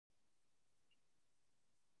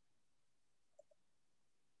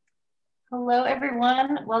Hello,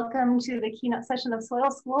 everyone. Welcome to the keynote session of Soil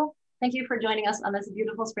School. Thank you for joining us on this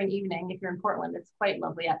beautiful spring evening. If you're in Portland, it's quite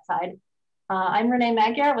lovely outside. I'm Renee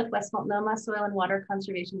Magyar with West Multnomah Soil and Water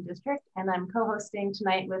Conservation District, and I'm co-hosting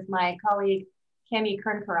tonight with my colleague, Cami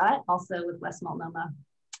Kern-Karat, also with West Multnomah.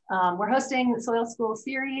 We're hosting the Soil School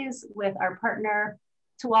series with our partner,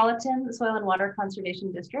 Tualatin Soil and Water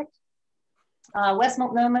Conservation District. West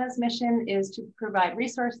Multnomah's mission is to provide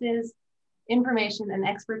resources, information, and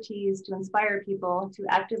expertise to inspire people to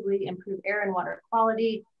actively improve air and water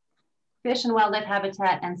quality, fish and wildlife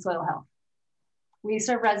habitat, and soil health. We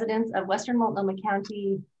serve residents of Western Multnomah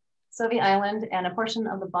County, Sauvie Island, and a portion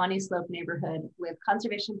of the Bonnie Slope neighborhood with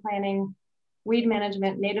conservation planning, weed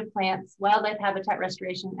management, native plants, wildlife habitat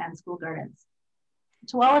restoration, and school gardens.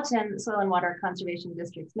 Tualatin Soil and Water Conservation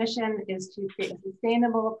District's mission is to create a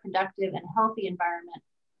sustainable, productive, and healthy environment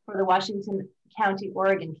for the Washington County,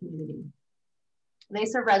 Oregon community. They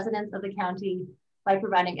serve residents of the county by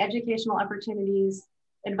providing educational opportunities,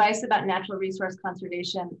 advice about natural resource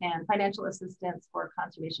conservation, and financial assistance for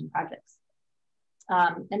conservation projects.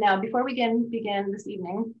 And now, before we begin this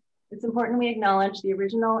evening, it's important we acknowledge the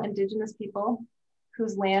original Indigenous people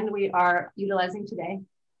whose land we are utilizing today,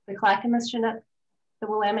 the Clackamas Chinook, the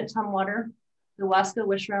Willamette Tumwater, the Wasco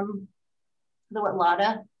Wishram, the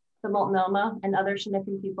Watlada, the Multnomah, and other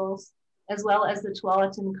Chinookan peoples, as well as the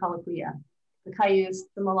Tualatin Kalapuya, the Cayuse,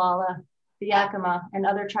 the Molalla, the Yakima, and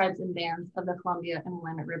other tribes and bands of the Columbia and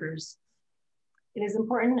Willamette rivers. It is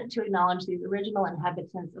important to acknowledge these original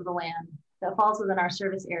inhabitants of the land that falls within our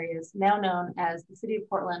service areas, now known as the City of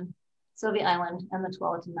Portland, Sauvie Island, and the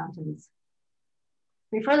Tualatin Mountains.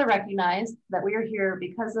 We further recognize that we are here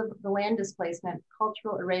because of the land displacement,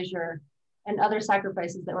 cultural erasure, and other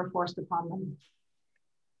sacrifices that were forced upon them.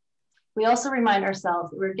 We also remind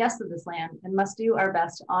ourselves that we're guests of this land and must do our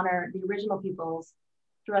best to honor the original peoples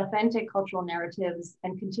through authentic cultural narratives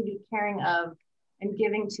and continued caring of and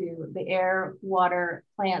giving to the air, water,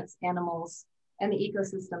 plants, animals, and the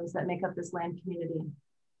ecosystems that make up this land community.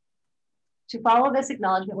 To follow this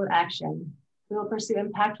acknowledgement with action, we will pursue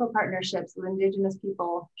impactful partnerships with Indigenous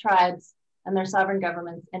people, tribes, and their sovereign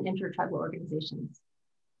governments and intertribal organizations.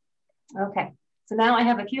 Okay. So now I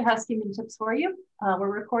have a few housekeeping tips for you.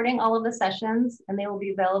 We're recording all of the sessions and they will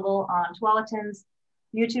be available on Tualatin's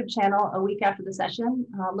YouTube channel a week after the session.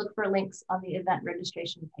 Look for links on the event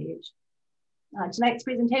registration page. Tonight's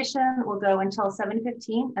presentation will go until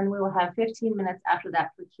 7:15 and we will have 15 minutes after that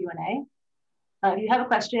for Q&A. If you have a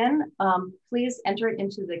question, please enter it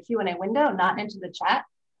into the Q&A window, not into the chat.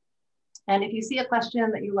 And if you see a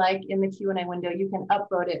question that you like in the Q&A window, you can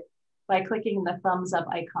upvote it by clicking the thumbs up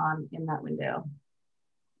icon in that window.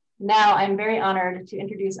 Now, I'm very honored to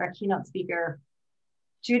introduce our keynote speaker.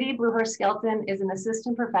 Judy Bluehorse Skelton is an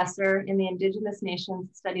assistant professor in the Indigenous Nations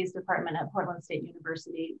Studies Department at Portland State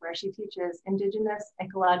University, where she teaches Indigenous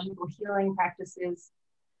ecological healing practices,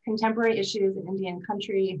 contemporary issues in Indian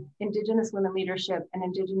country, Indigenous women leadership, and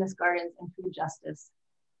Indigenous gardens and food justice.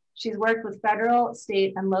 She's worked with federal,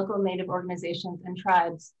 state, and local Native organizations and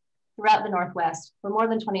tribes throughout the Northwest for more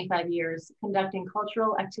than 25 years, conducting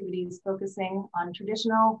cultural activities focusing on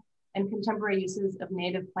traditional and contemporary uses of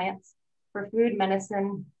native plants for food,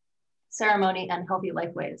 medicine, ceremony, and healthy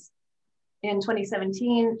lifeways. In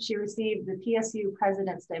 2017, she received the PSU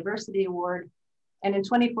President's Diversity Award, and in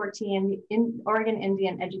 2014, the Oregon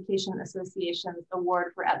Indian Education Association's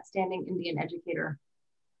Award for Outstanding Indian Educator.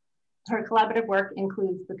 Her collaborative work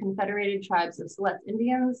includes the Confederated Tribes of Siletz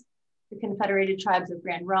Indians, the Confederated Tribes of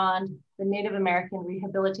Grand Ronde, the Native American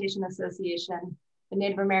Rehabilitation Association, the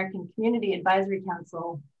Native American Community Advisory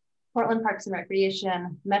Council, Portland Parks and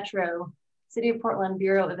Recreation, Metro, City of Portland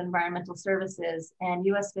Bureau of Environmental Services, and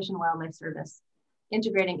U.S. Fish and Wildlife Service,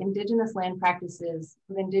 integrating Indigenous land practices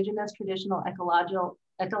with Indigenous traditional ecological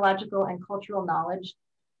and cultural knowledge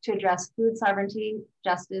to address food sovereignty,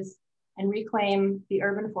 justice, and reclaim the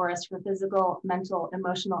urban forest for physical, mental,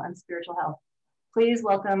 emotional, and spiritual health. Please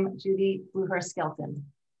welcome Judy Bluehorse Skelton.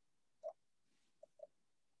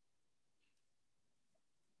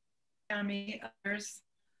 Others.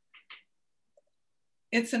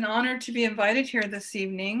 It's an honor to be invited here this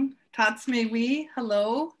evening. Tatsmewi,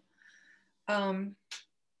 hello. I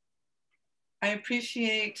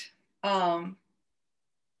appreciate our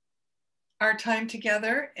time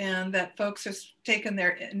together and that folks have taken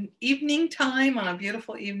their evening time on a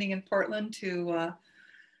beautiful evening in Portland to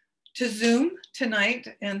Zoom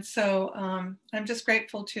tonight. And so I'm just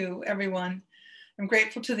grateful to everyone. I'm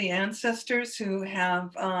grateful to the ancestors who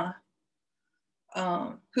have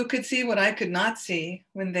who could see what I could not see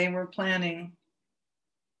when they were planning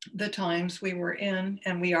the times we were in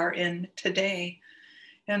and we are in today.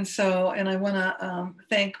 And so, and I want to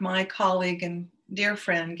thank my colleague and dear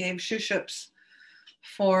friend, Gabe Shushups,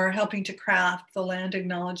 for helping to craft the land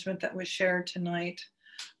acknowledgement that was shared tonight.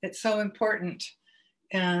 It's so important.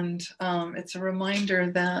 And it's a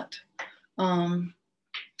reminder that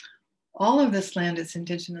all of this land is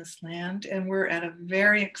Indigenous land, and we're at a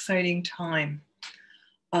very exciting time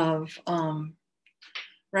of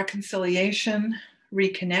reconciliation,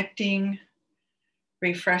 reconnecting,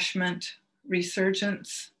 refreshment,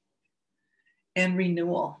 resurgence, and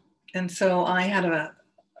renewal. And so I had a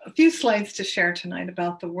few slides to share tonight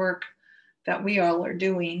about the work that we all are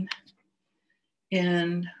doing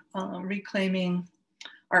in reclaiming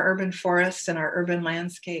our urban forests and our urban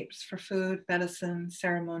landscapes for food, medicine,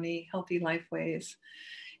 ceremony, healthy lifeways.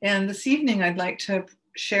 And this evening, I'd like to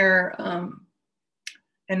share an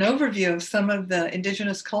overview of some of the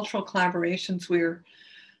Indigenous cultural collaborations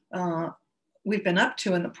we've been up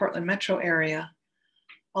to in the Portland metro area.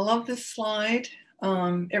 I love this slide.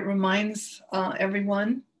 It reminds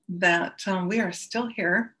everyone that we are still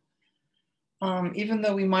here. Even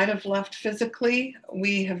though we might have left physically,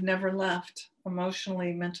 we have never left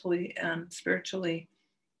emotionally, mentally, and spiritually.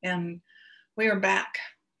 And we are back.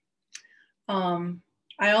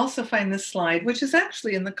 I also find this slide, which is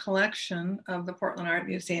actually in the collection of the Portland Art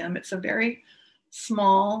Museum. It's a very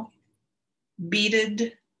small,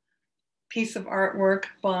 beaded piece of artwork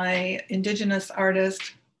by Indigenous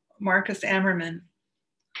artist Marcus Ammerman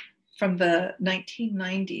from the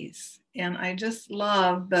 1990s. And I just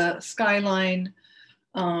love the skyline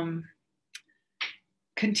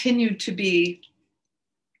continued to be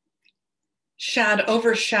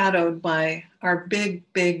overshadowed by our big,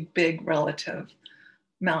 big, big relative,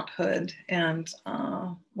 Mount Hood, and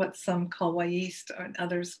what some call Wayist, and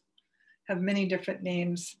others have many different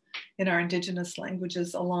names in our Indigenous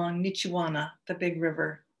languages along Nichiwana, the big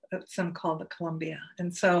river that some call the Columbia.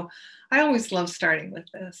 And so I always love starting with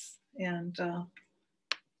this. And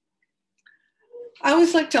I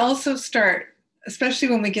always like to also start, especially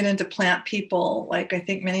when we get into plant people, like I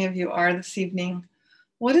think many of you are this evening,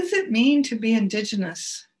 what does it mean to be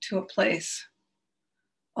Indigenous to a place?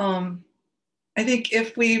 I think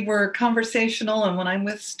if we were conversational, and when I'm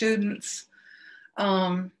with students,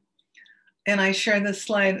 and I share this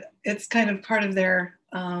slide, it's kind of part of their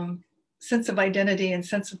sense of identity and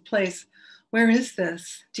sense of place. Where is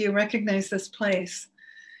this? Do you recognize this place?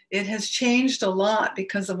 It has changed a lot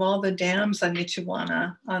because of all the dams on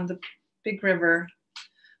Nichiwana, on the big river,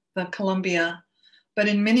 the Columbia. But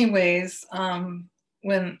in many ways,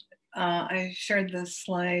 when I shared this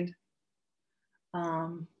slide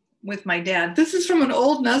with my dad, this is from an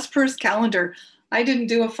old Nez Perce calendar. I didn't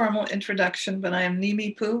do a formal introduction, but I am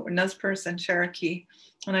Nimipu, or Nez Perce and Cherokee,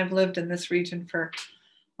 and I've lived in this region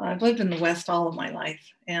I've lived in the West all of my life.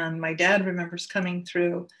 And my dad remembers coming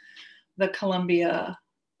through the Columbia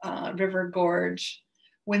River Gorge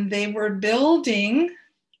when they were building,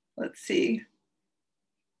 let's see,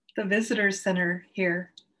 the visitor center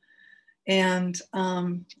here. And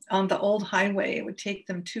on the old highway, it would take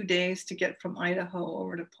them 2 days to get from Idaho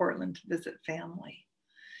over to Portland to visit family.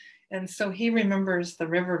 And so he remembers the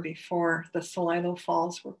river before the Celilo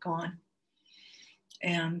Falls were gone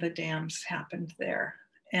and the dams happened there.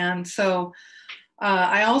 And so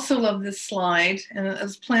I also love this slide, and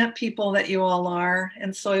as plant people that you all are,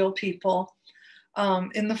 and soil people,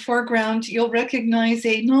 in the foreground, you'll recognize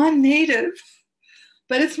a non-native,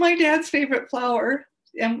 but it's my dad's favorite flower,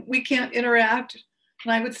 and we can't interact.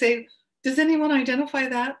 And I would say, does anyone identify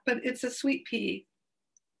that? But it's a sweet pea.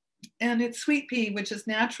 And it's sweet pea, which is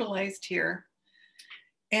naturalized here.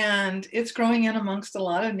 And it's growing in amongst a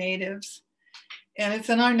lot of natives. And it's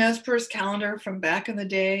in our Nez Perce calendar from back in the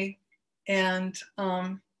day. And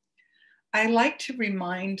I like to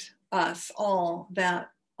remind us all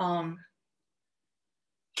that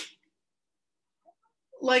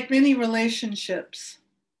like many relationships,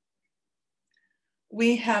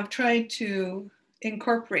 we have tried to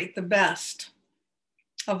incorporate the best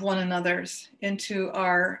of one another's into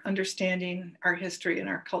our understanding, our history, and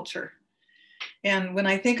our culture. And when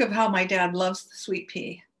I think of how my dad loves the sweet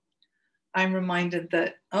pea, I'm reminded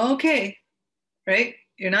that, okay, right?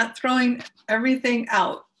 You're not throwing everything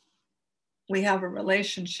out. We have a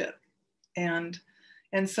relationship. And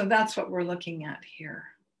so that's what we're looking at here.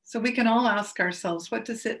 So we can all ask ourselves, what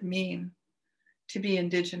does it mean to be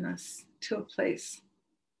Indigenous to a place?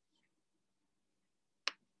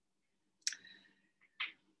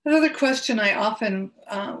 Another question I often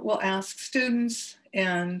will ask students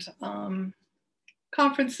and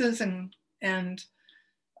conferences and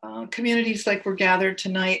communities like we're gathered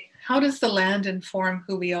tonight, how does the land inform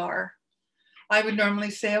who we are? I would normally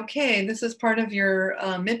say, okay, this is part of your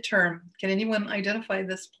midterm. Can anyone identify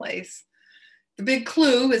this place? The big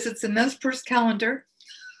clue is it's in Nez Perce calendar,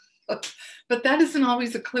 but that isn't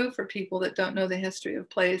always a clue for people that don't know the history of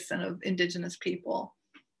place and of indigenous people.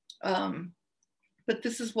 But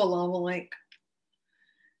this is Wallowa Lake,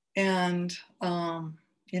 and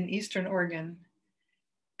in Eastern Oregon.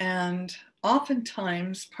 And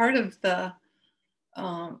oftentimes part of the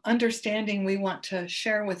understanding we want to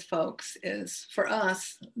share with folks is, for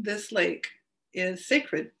us, this lake is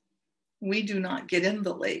sacred. We do not get in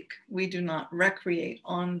the lake. We do not recreate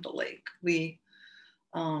on the lake.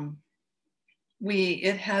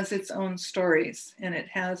 It has its own stories, and it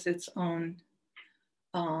has its own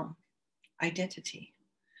identity.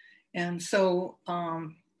 And so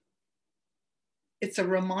it's a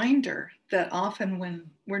reminder that often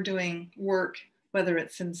when we're doing work, whether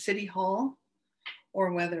it's in City Hall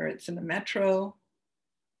or whether it's in the Metro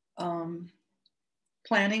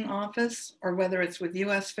planning office, or whether it's with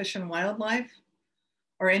US Fish and Wildlife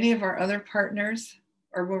or any of our other partners,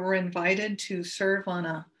 or where we're invited to serve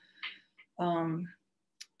on an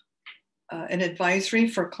advisory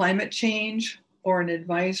for climate change, or an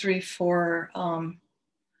advisory for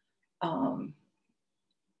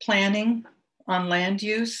planning on land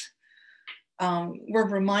use, we're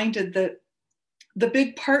reminded that the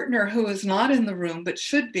big partner who is not in the room but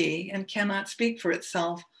should be and cannot speak for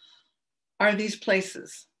itself are these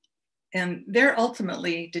places. And they're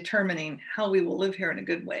ultimately determining how we will live here in a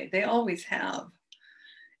good way. They always have.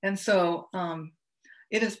 And so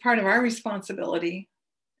it is part of our responsibility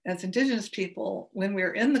as Indigenous people, when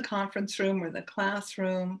we're in the conference room or the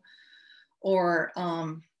classroom or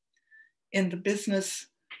in the business,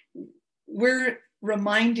 we're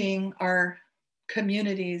reminding our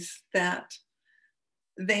communities that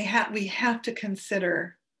we have to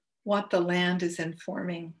consider what the land is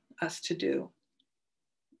informing us to do.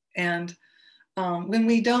 And when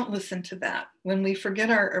we don't listen to that, when we forget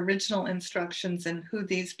our original instructions and who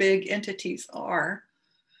these big entities are,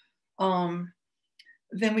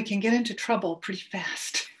 then we can get into trouble pretty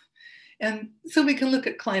fast. And so we can look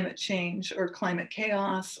at climate change or climate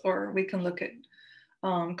chaos, or we can look at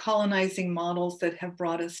colonizing models that have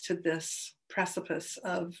brought us to this precipice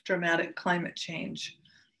of dramatic climate change,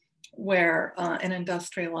 where an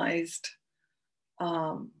industrialized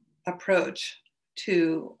approach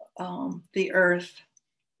to the earth,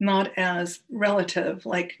 not as relative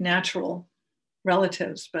like natural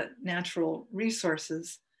relatives, but natural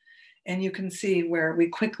resources. And you can see where we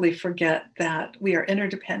quickly forget that we are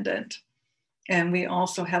interdependent, and we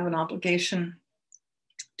also have an obligation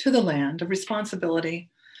to the land, a responsibility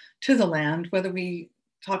to the land, whether we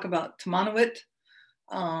talk about Tamanawit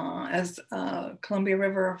as Columbia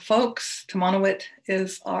River folks. Tamanawit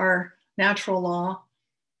is our natural law.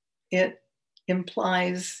 It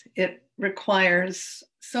implies, it requires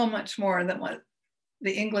so much more than what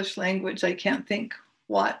the English language, I can't think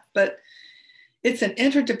what, but it's an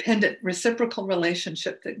interdependent reciprocal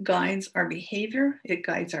relationship that guides our behavior, it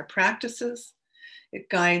guides our practices, it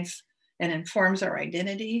guides and informs our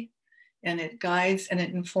identity, and it guides and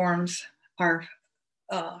it informs our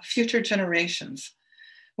future generations.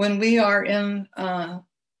 When we are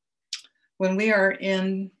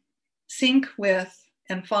in sync with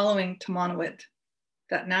and following Tamanawit,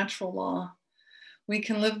 that natural law, we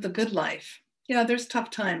can live the good life. Yeah, there's tough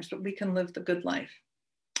times, but we can live the good life.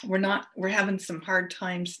 We're having some hard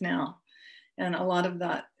times now, and a lot of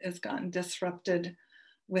that has gotten disrupted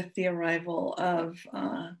with the arrival of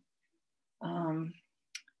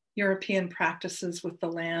European practices with the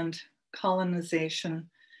land, colonization,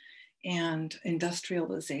 and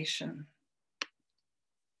industrialization.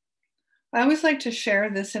 I always like to share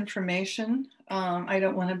this information. I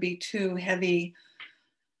don't want to be too heavy,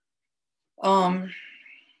 but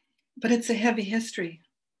it's a heavy history.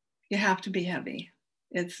 You have to be heavy.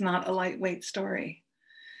 It's not a lightweight story.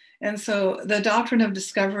 And so the doctrine of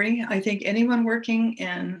discovery, I think anyone working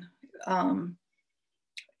in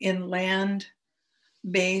land-based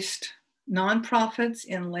nonprofits,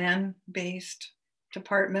 in land-based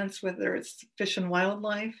departments, whether it's fish and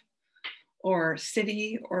wildlife, or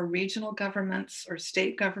city or regional governments or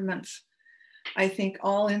state governments, I think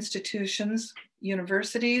all institutions,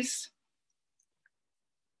 universities,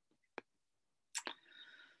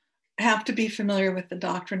 have to be familiar with the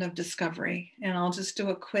doctrine of discovery. And I'll just do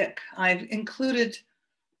a quick, I've included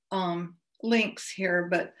links here,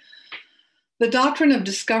 but the doctrine of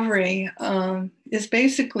discovery is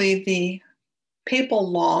basically the papal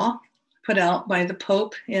law put out by the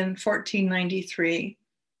Pope in 1493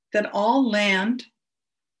 that all land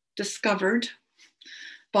discovered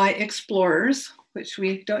by explorers which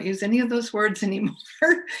we don't use any of those words anymore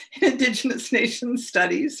in Indigenous Nations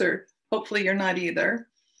studies, or hopefully you're not either.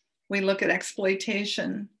 We look at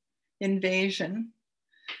exploitation, invasion.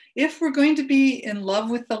 If we're going to be in love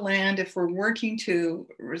with the land, if we're working to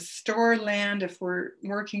restore land, if we're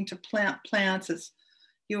working to plant plants, as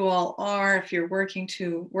you all are, if you're working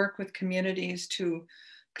to work with communities to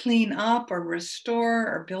clean up or restore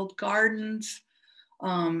or build gardens,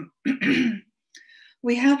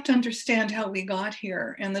 we have to understand how we got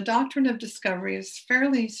here. And the doctrine of discovery is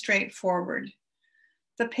fairly straightforward.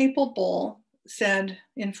 The Papal Bull said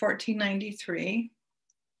in 1493,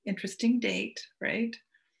 interesting date, right?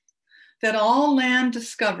 That all land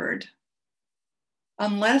discovered,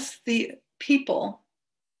 unless the people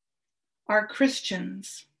are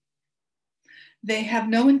Christians, they have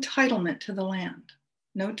no entitlement to the land.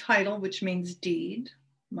 No title, which means deed,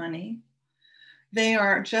 money. They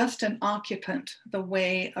are just an occupant, the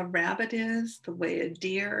way a rabbit is, the way a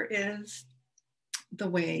deer is, the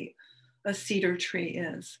way a cedar tree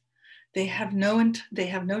is. They have no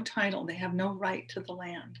title, they have no right to the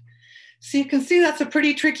land. So you can see that's a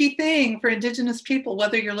pretty tricky thing for Indigenous people,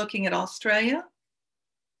 whether you're looking at Australia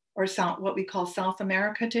or what we call South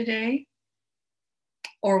America today,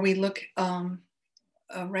 or we look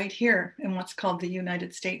right here in what's called the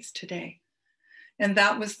United States today. And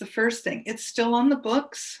that was the first thing. It's still on the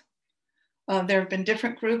books. There have been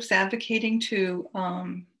different groups advocating to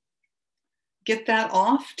get that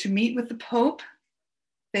off, to meet with the Pope.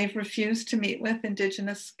 They've refused to meet with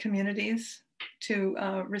Indigenous communities to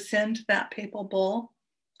rescind that papal bull.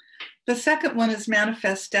 The second one is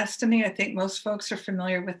manifest destiny. I think most folks are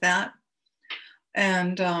familiar with that.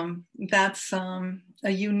 And that's a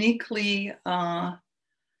uniquely,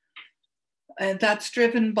 that's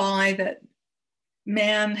driven by that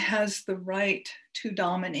man has the right to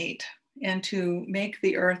dominate and to make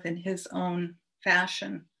the earth in his own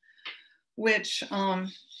fashion, which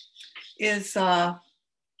is,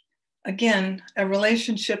 again, a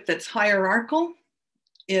relationship that's hierarchical.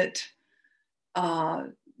 It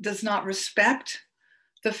does not respect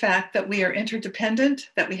the fact that we are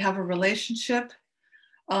interdependent, that we have a relationship.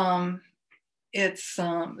 It's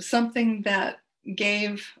something that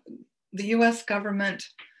gave the US government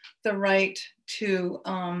the right to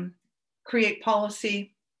create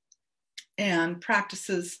policy and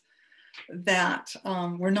practices that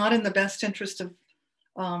were not in the best interest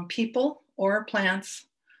of people or plants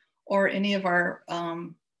or any of our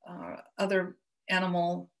other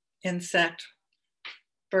animal, insect,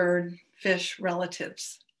 bird, fish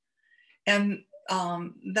relatives. And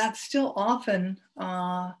that's still often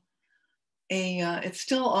it's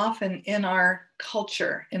still often in our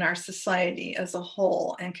culture, in our society as a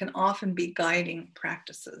whole, and can often be guiding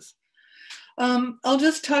practices. I'll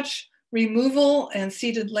just touch removal and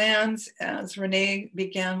ceded lands, as Renee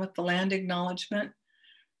began with the land acknowledgement.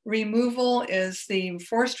 Removal is the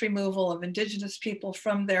forced removal of Indigenous people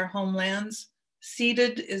from their homelands.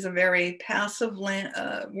 Ceded is a very passive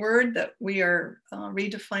word that we are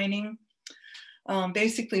redefining.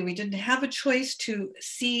 Basically, we didn't have a choice to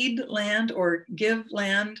cede land or give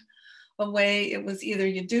land away. It was either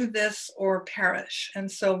you do this or perish.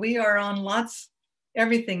 And so we are on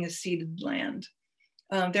everything is ceded land.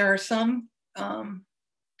 There are some,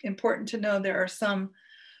 important to know, there are some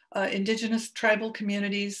Indigenous tribal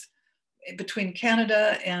communities between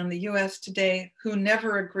Canada and the US today who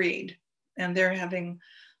never agreed. And they're having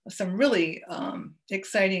some really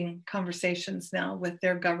exciting conversations now with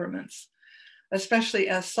their governments, especially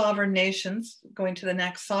as sovereign nations, going to the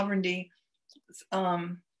next sovereignty,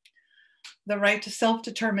 the right to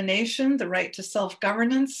self-determination, the right to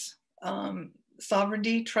self-governance,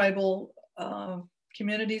 sovereignty, tribal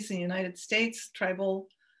communities in the United States, tribal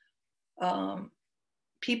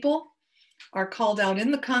people are called out in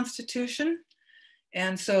the Constitution.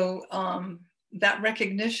 And so that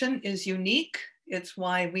recognition is unique. It's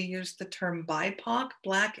why we use the term BIPOC,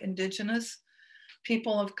 Black, Indigenous,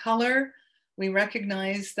 people of color. We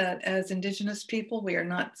recognize that as Indigenous people, we are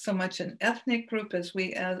not so much an ethnic group as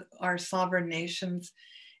we are sovereign nations.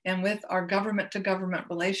 And with our government to government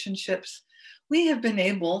relationships, we have been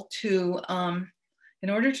able to, in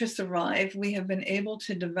order to survive, we have been able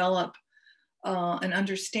to develop an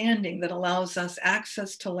understanding that allows us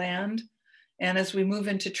access to land. And as we move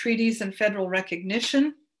into treaties and federal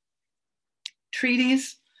recognition,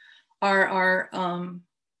 treaties are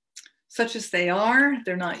such as they are.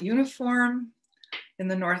 They're not uniform. In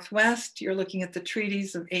the Northwest, you're looking at the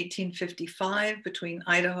treaties of 1855 between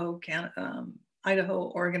Idaho,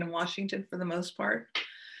 Oregon, and Washington for the most part.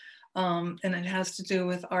 And it has to do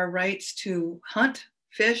with our rights to hunt,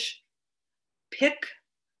 fish, pick,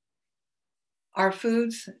 our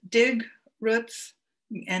foods, dig roots,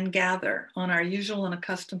 and gather on our usual and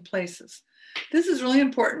accustomed places. This is really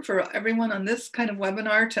important for everyone on this kind of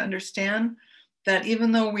webinar to understand that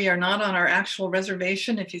even though we are not on our actual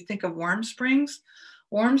reservation, if you think of Warm Springs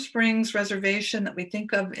Reservation that we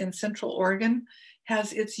think of in Central Oregon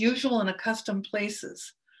has its usual and accustomed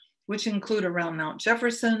places, which include around Mount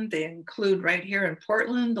Jefferson. They include right here in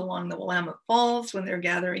Portland along the Willamette Falls when they're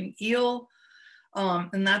gathering eel.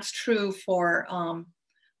 And that's true for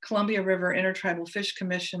Columbia River Intertribal Fish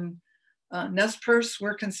Commission. Nez Perce,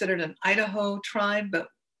 we're considered an Idaho tribe, but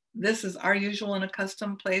this is our usual and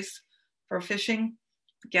accustomed place for fishing,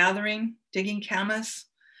 gathering, digging camas.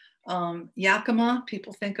 Yakima,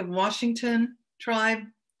 people think of Washington tribe,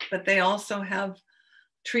 but they also have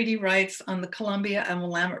treaty rights on the Columbia and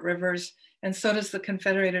Willamette rivers, and so does the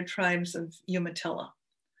Confederated Tribes of Umatilla.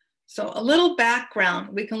 So a little background,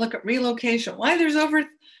 we can look at relocation. Why there's over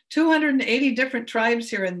 280 different tribes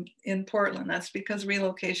here in Portland. That's because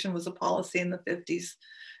relocation was a policy in the 50s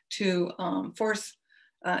to force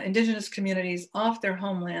indigenous communities off their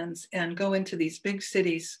homelands and go into these big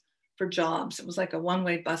cities for jobs. It was like a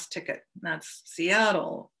one-way bus ticket. That's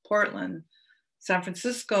Seattle, Portland, San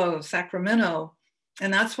Francisco, Sacramento.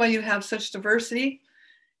 And that's why you have such diversity.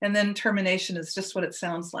 And then termination is just what it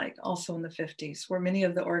sounds like, also in the 50s, where many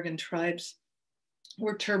of the Oregon tribes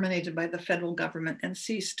were terminated by the federal government and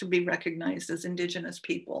ceased to be recognized as indigenous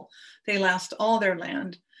people. They lost all their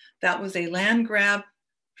land. That was a land grab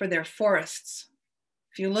for their forests.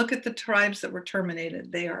 If you look at the tribes that were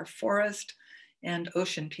terminated, they are forest and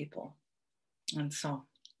ocean people. And so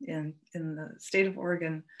in the state of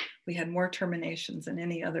Oregon, we had more terminations than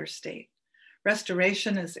any other state.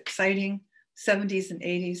 Restoration is exciting. 70s and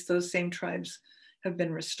 80s, those same tribes have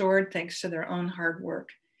been restored thanks to their own hard work.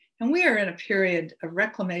 And we are in a period of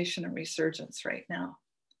reclamation and resurgence right now.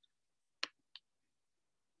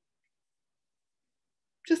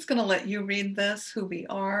 Just going to let you read this, who we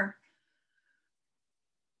are.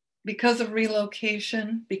 Because of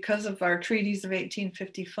relocation, because of our treaties of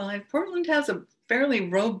 1855, Portland has a fairly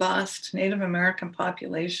robust Native American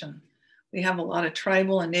population. We have a lot of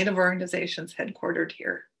tribal and Native organizations headquartered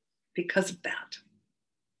here because of that.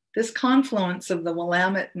 This confluence of the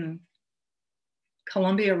Willamette and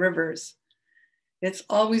Columbia rivers, it's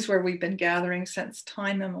always where we've been gathering since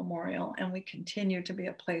time immemorial, and we continue to be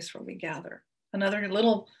a place where we gather. Another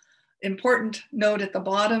little important note at the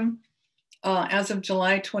bottom, as of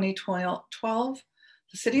July 2012,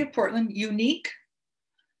 the city of Portland, unique.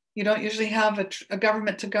 You don't usually have a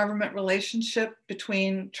government-to-government relationship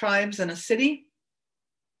between tribes and a city,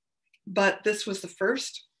 but this was the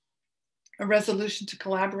first, a resolution to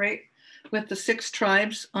collaborate with the 6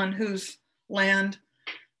 tribes on whose land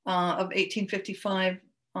of 1855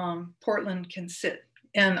 Portland can sit.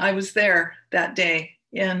 And I was there that day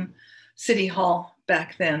in City Hall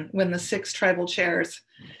back then when the 6 tribal chairs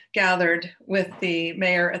gathered with the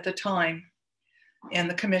mayor at the time and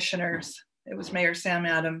the commissioners. It was Mayor Sam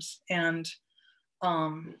Adams, and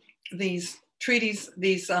these treaties,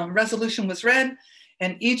 resolution was read,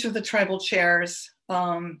 and each of the tribal chairs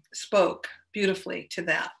spoke beautifully to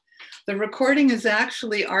that. The recording is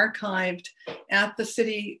actually archived at the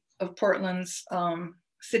City of Portland's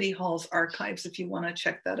City Hall's archives if you want to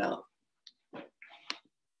check that out.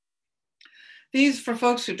 These, for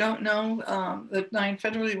folks who don't know, the 9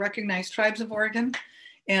 federally recognized tribes of Oregon,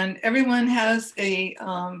 and everyone has a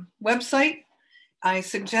website. I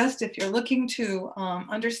suggest if you're looking to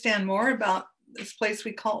understand more about this place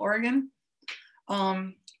we call Oregon,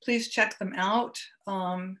 please check them out.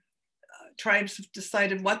 Tribes have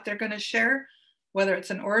decided what they're going to share, whether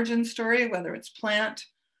it's an origin story, whether it's plant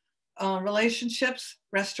relationships,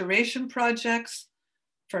 restoration projects.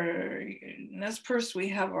 For Nez Perce,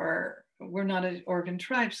 we're not an Oregon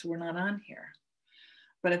tribe, so we're not on here.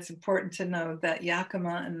 But it's important to know that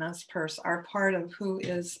Yakima and Nez Perce are part of who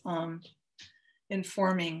is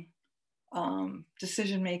informing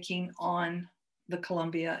decision-making on the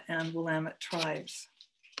Columbia and Willamette tribes.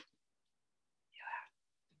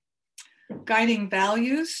 Yeah. Guiding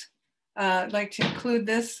values, I'd like to include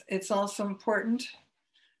this. It's also important.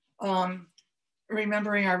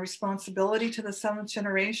 Remembering our responsibility to the 7th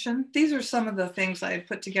generation. These are some of the things I had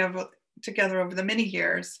put together over the many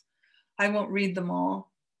years. I won't read them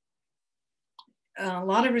all. A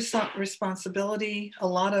lot of responsibility, a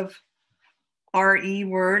lot of RE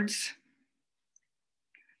words.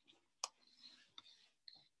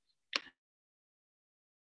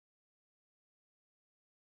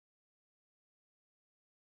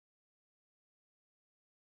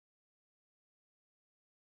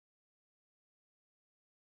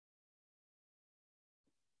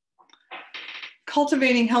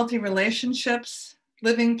 cultivating healthy relationships,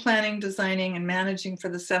 living, planning, designing, and managing for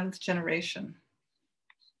the 7th generation.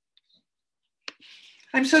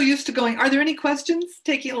 I'm so used to going, are there any questions?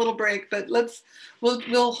 Taking a little break, but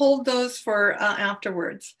we'll hold those for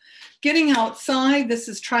afterwards. Getting outside, this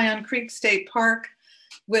is Tryon Creek State Park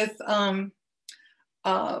with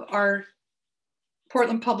our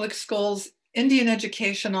Portland Public Schools Indian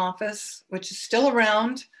Education Office, which is still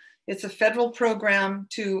around. It's a federal program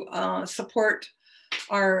to support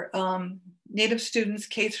our Native students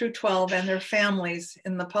K through 12 and their families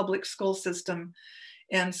in the public school system.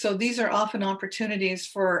 And so these are often opportunities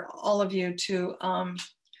for all of you to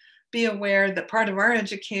be aware that part of our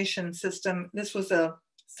education system, this was a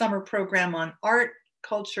summer program on art,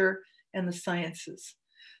 culture, and the sciences.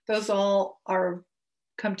 Those all are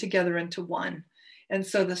come together into one. And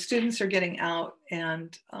so the students are getting out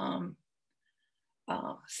and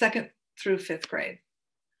 2nd through 5th grade.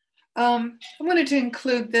 I wanted to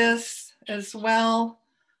include this as well.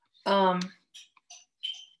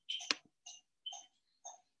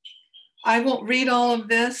 I won't read all of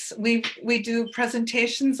this. We do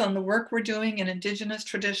presentations on the work we're doing in Indigenous,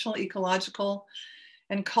 traditional, ecological,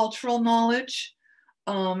 and cultural knowledge.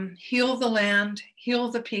 Heal the land, heal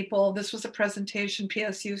the people. This was a presentation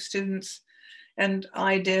PSU students and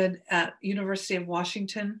I did at University of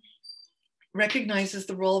Washington. Recognizes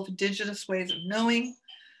the role of Indigenous ways of knowing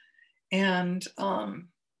and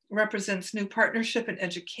represents new partnership in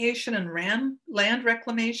education and land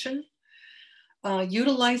reclamation.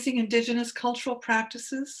 Utilizing Indigenous cultural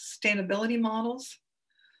practices, sustainability models,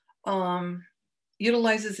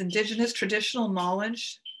 utilizes Indigenous traditional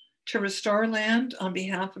knowledge to restore land on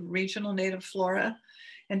behalf of regional native flora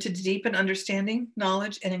and to deepen understanding,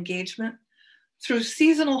 knowledge, and engagement through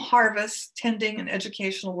seasonal harvests, tending, and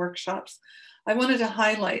educational workshops. I wanted to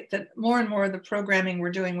highlight that more and more of the programming we're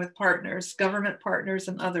doing with partners, government partners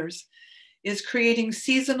and others, is creating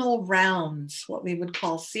seasonal rounds, what we would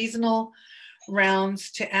call seasonal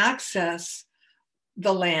rounds to access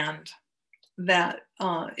the land that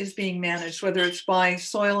is being managed, whether it's by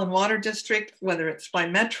Soil and Water District, whether it's by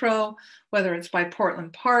Metro, whether it's by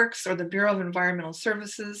Portland Parks or the Bureau of Environmental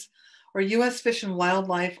Services, or U.S. Fish and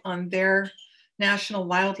Wildlife on their national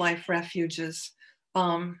wildlife refuges.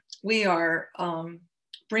 We are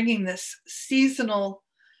bringing this seasonal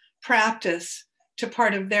practice to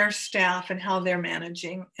part of their staff and how they're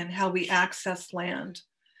managing and how we access land.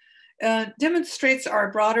 Demonstrates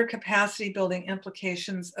our broader capacity building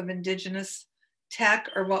implications of Indigenous tech,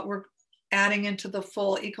 or what we're adding into the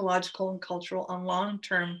full ecological and cultural and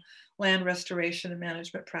long-term land restoration and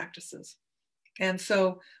management practices. And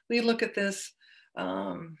so we look at this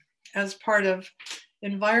as part of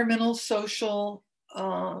environmental, social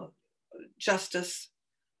justice,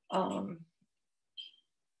 and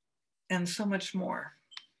so much more.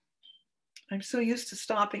 I'm so used to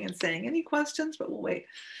stopping and saying, any questions? But we'll wait.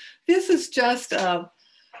 This is just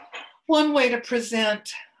one way to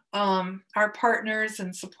present our partners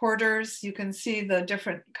and supporters. You can see the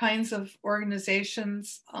different kinds of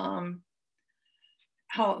organizations,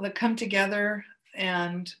 how they come together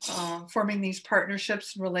and forming these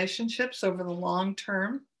partnerships and relationships over the long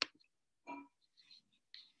term.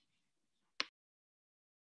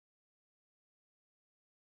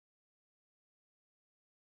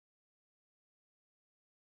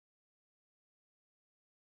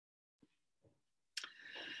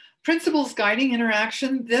 Principles guiding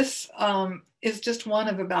interaction. This is just one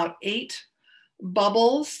of about 8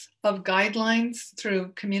 bubbles of guidelines through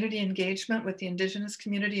community engagement with the Indigenous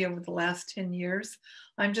community over the last 10 years.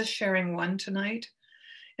 I'm just sharing one tonight.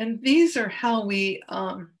 And these are how we,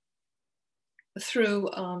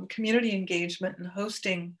 through community engagement and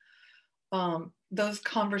hosting those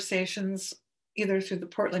conversations, either through the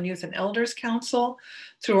Portland Youth and Elders Council,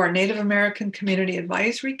 through our Native American Community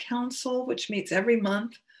Advisory Council, which meets every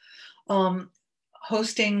month,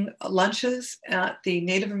 hosting lunches at the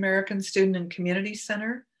Native American Student and Community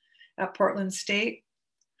Center at Portland State,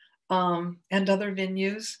 and other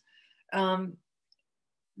venues.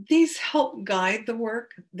 These help guide the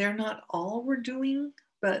work. They're not all we're doing,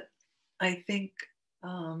 but I think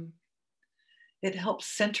it helps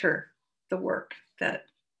center the work that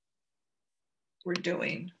we're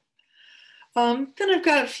doing. Then I've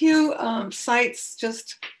got a few sites,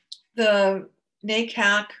 just the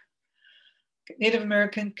NACAC, Native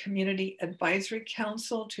American Community Advisory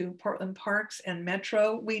Council, to Portland Parks and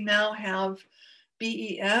Metro. We now have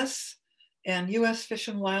BES and U.S. Fish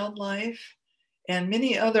and Wildlife and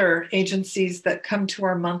many other agencies that come to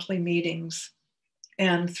our monthly meetings.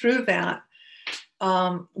 And through that,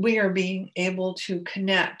 we are being able to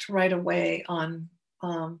connect right away on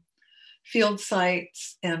field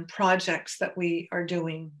sites and projects that we are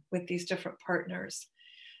doing with these different partners.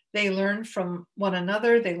 They learn from one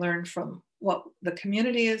another. They learn from what the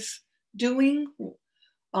community is doing,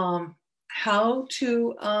 how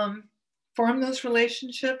to form those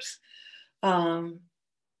relationships, how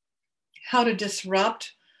to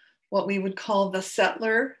disrupt what we would call the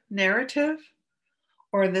settler narrative,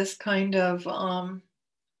 or this kind of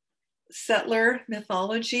settler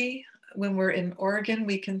mythology. When we're in Oregon,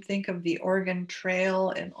 we can think of the Oregon Trail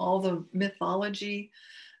and all the mythology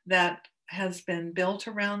that has been built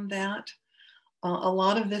around that. A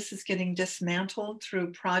lot of this is getting dismantled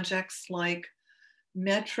through projects like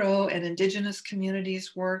Metro and Indigenous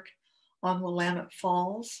communities work on Willamette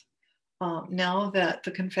Falls. Now that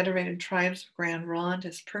the Confederated Tribes of Grand Ronde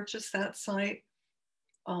has purchased that site,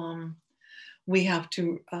 we have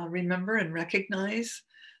to remember and recognize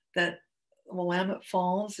that Willamette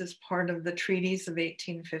Falls is part of the treaties of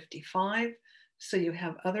 1855. So you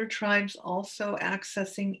have other tribes also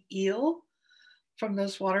accessing eel from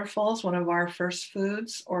those waterfalls, one of our first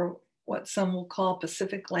foods, or what some will call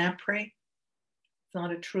Pacific lamprey. It's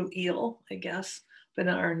not a true eel, I guess, but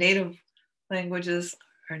in our native languages,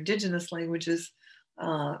 our indigenous languages,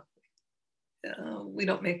 we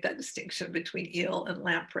don't make that distinction between eel and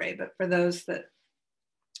lamprey. But for those that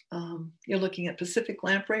you're looking at Pacific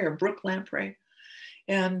lamprey or brook lamprey.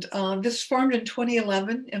 And this formed in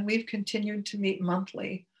 2011, and we've continued to meet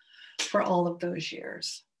monthly for all of those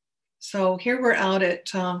years. So here we're out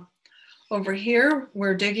at, over here,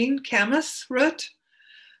 we're digging camas root.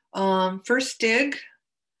 First dig,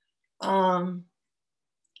 done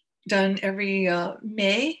every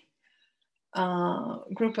May.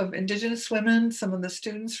 Group of Indigenous women, some of the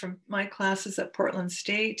students from my classes at Portland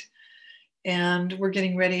State, and we're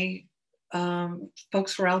getting ready.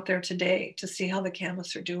 Folks were out there today to see how the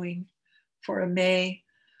camas are doing for a May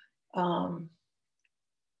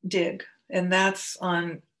dig. And that's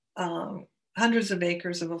on hundreds of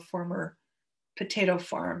acres of a former potato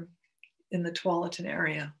farm in the Tualatin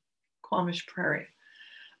area, Quamash Prairie.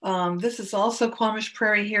 This is also Quamash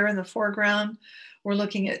Prairie here in the foreground. We're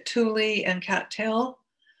looking at tule and cattail.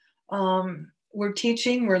 We're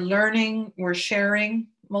teaching, we're learning, we're sharing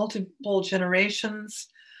multiple generations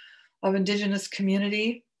of Indigenous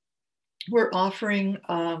community. We're offering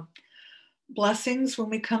blessings when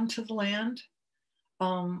we come to the land.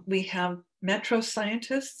 We have Metro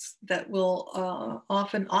scientists that will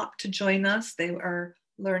often opt to join us. They are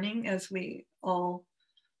learning as we all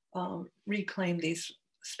reclaim these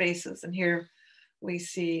spaces. And here we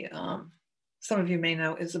see, some of you may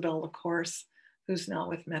know Isabel LaCourse, who's now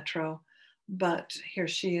with Metro, but here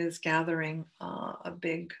she is gathering a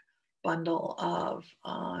big bundle of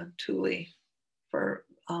tule for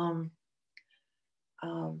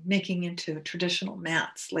making into traditional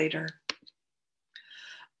mats later.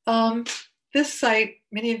 This site,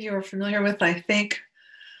 many of you are familiar with, I think.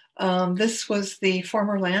 This was the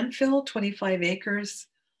former landfill, 25 acres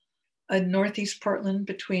in Northeast Portland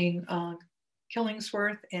between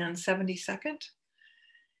Killingsworth and 72nd.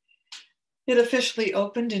 It officially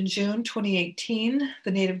opened in June 2018.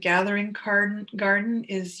 The Native Gathering Garden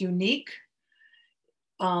is unique.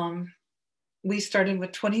 We started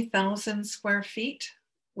with 20,000 square feet.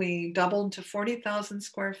 We doubled to 40,000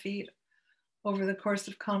 square feet over the course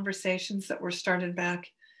of conversations that were started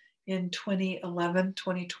back in 2011,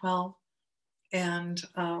 2012. And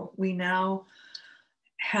we now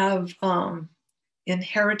have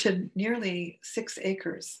inherited nearly 6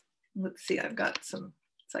 acres. Let's see, I've got some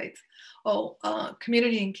sites.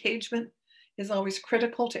 Community engagement is always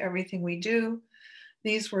critical to everything we do.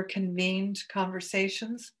 These were convened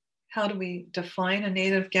conversations. How do we define a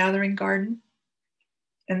native gathering garden?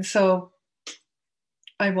 And so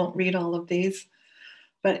I won't read all of these,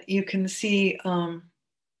 but you can see a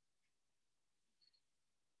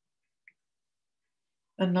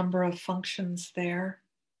number of functions there.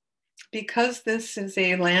 Because this is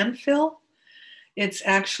a landfill, it's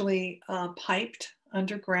actually piped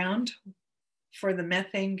underground for the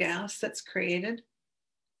methane gas that's created.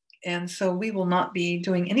 And so we will not be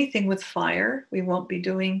doing anything with fire. We won't be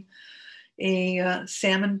doing a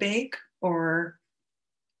salmon bake or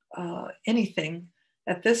anything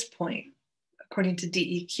at this point, according to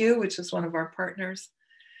DEQ, which is one of our partners,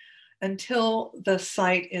 until the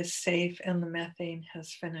site is safe and the methane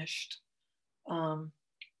has finished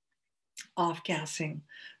off-gassing.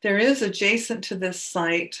 There is adjacent to this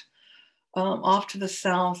site, off to the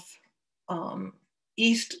south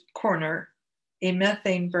east corner, a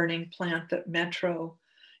methane burning plant that Metro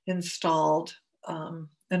installed a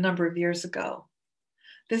number of years ago.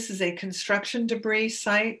 This is a construction debris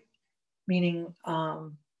site, meaning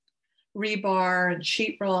rebar and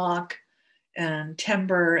sheetrock and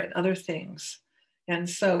timber and other things. And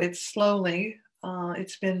so it's slowly,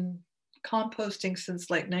 it's been composting since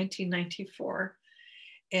like 1994,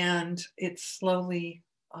 and it's slowly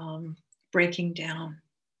breaking down.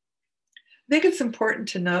 I think it's important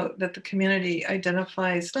to note that the community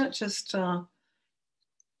identifies not just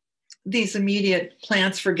these immediate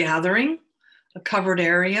plants for gathering, a covered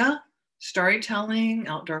area, storytelling,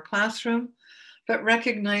 outdoor classroom, but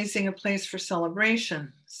recognizing a place for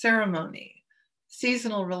celebration, ceremony,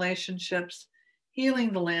 seasonal relationships,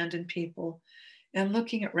 healing the land and people, and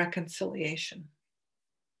looking at reconciliation.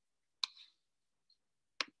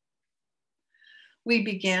 We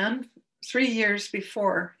began 3 years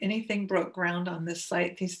before anything broke ground on this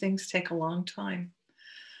site. These things take a long time.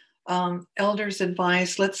 Elders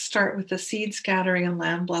advised, let's start with the seed scattering and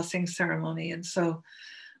land blessing ceremony. And so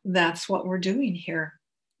that's what we're doing here.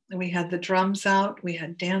 We had the drums out, we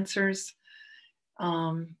had dancers,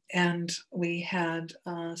 and we had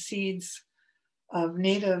seeds of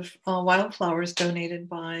native wildflowers donated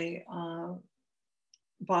by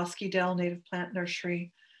Bosque Dell Native Plant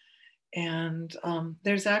Nursery. And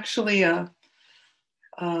there's actually a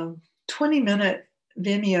 20-minute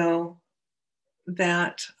Vimeo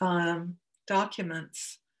that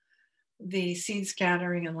documents the seed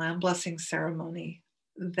scattering and land blessing ceremony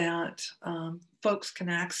that folks can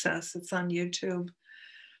access. It's on YouTube.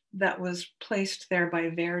 That was placed there by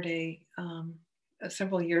Verde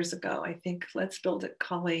several years ago. I think Let's Build It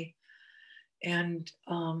Cully. And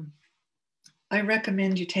I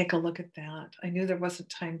recommend you take a look at that. I knew there wasn't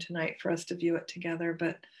time tonight for us to view it together,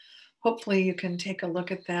 but hopefully you can take a look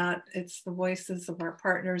at that. It's the voices of our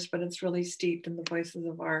partners, but it's really steeped in the voices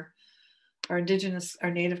of our indigenous,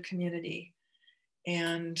 our native community,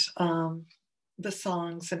 and the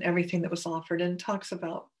songs and everything that was offered, and talks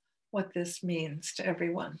about what this means to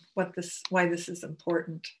everyone, why this is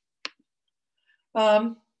important.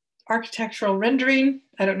 Architectural rendering.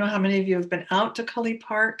 I don't know how many of you have been out to Cully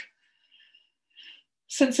Park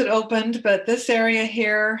since it opened, but this area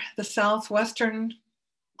here, the southwestern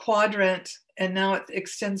quadrant, and now it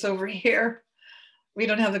extends over here. We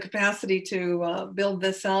don't have the capacity to build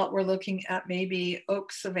this out. We're looking at maybe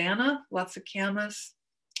oak savanna, lots of camas.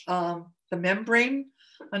 The membrane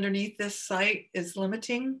underneath this site is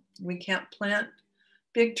limiting. We can't plant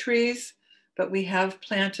big trees, but we have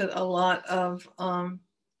planted a lot of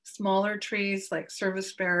smaller trees like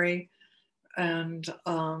serviceberry and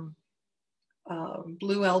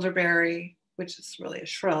blue elderberry, which is really a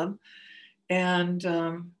shrub, and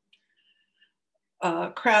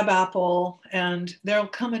crabapple. And there'll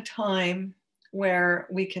come a time where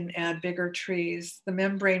we can add bigger trees. The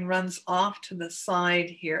membrane runs off to the side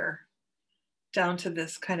here, down to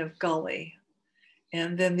this kind of gully.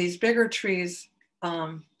 And then these bigger trees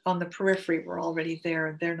on the periphery were already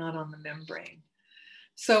there. They're not on the membrane.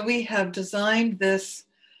 So we have designed this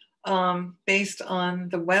based on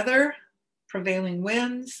the weather, prevailing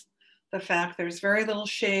winds, the fact there's very little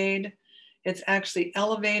shade. It's actually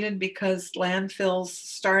elevated because landfills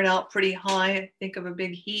start out pretty high. Think of a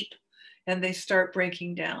big heap, and they start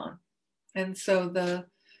breaking down. And so the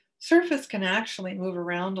surface can actually move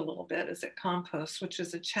around a little bit as it composts, which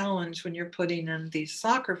is a challenge when you're putting in these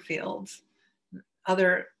soccer fields,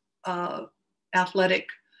 other athletic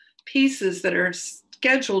pieces that are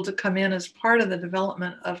scheduled to come in as part of the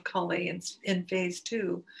development of Cully in phase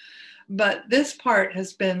 2. But this part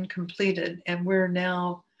has been completed, and we're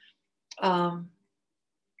now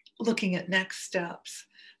looking at next steps.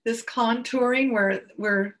 This contouring where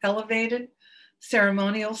we're elevated,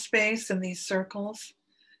 ceremonial space in these circles.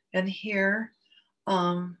 And here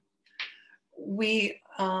we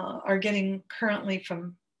are getting currently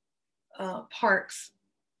from parks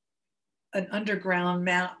an underground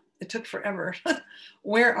map. It took forever.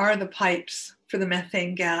 Where are the pipes for the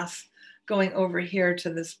methane gas going over here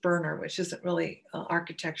to this burner, which isn't really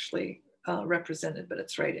architecturally represented, but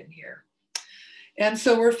it's right in here. And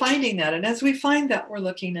so we're finding that. And as we find that, we're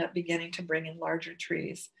looking at beginning to bring in larger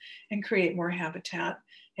trees and create more habitat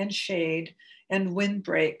and shade and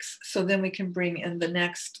windbreaks. So then we can bring in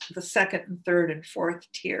the second and third and fourth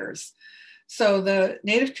tiers. So the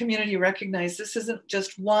Native community recognized this isn't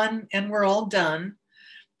just one and we're all done.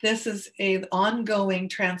 This is an ongoing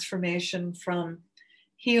transformation from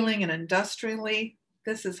healing and industrially.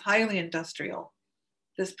 This is highly industrial,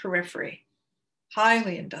 this periphery,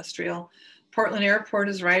 highly industrial. Portland Airport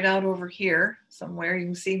is right out over here somewhere. You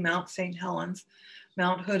can see Mount St. Helens.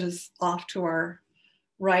 Mount Hood is off to our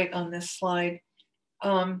right on this slide.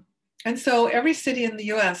 And so every city in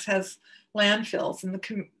the US has landfills, and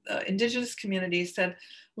the indigenous community said,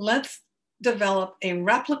 let's develop a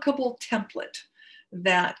replicable template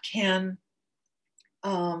that can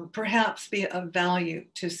perhaps be of value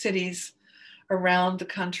to cities around the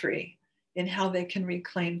country in how they can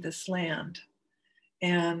reclaim this land.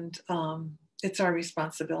 And it's our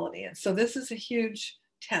responsibility. And so this is a huge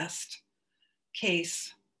test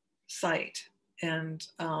case site, and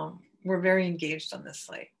we're very engaged on this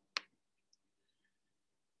site.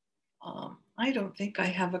 I don't think I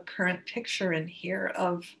have a current picture in here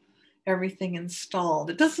of everything installed.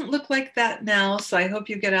 It doesn't look like that now, so I hope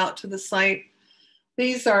you get out to the site.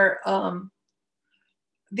 These are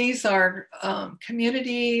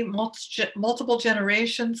community, multiple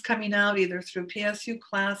generations coming out either through PSU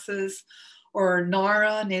classes or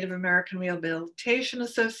NARA, Native American Rehabilitation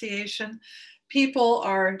Association. People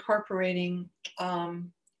are incorporating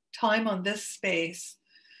time on this space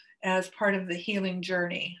as part of the healing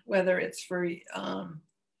journey, whether it's for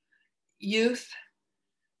youth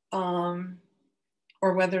or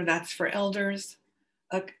whether that's for elders,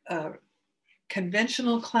 a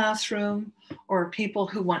conventional classroom, or people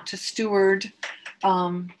who want to steward,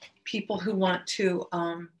 people who want to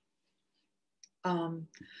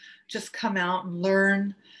just come out and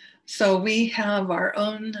learn. So we have our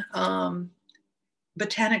own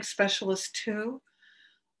botanic specialist too,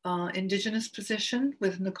 Indigenous position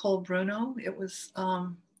with Nicole Bruno. It was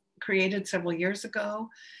created several years ago,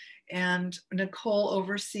 and Nicole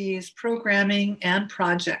oversees programming and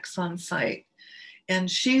projects on site. And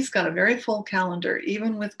she's got a very full calendar,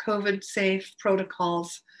 even with COVID safe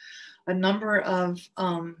protocols. A number of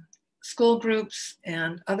school groups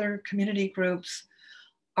and other community groups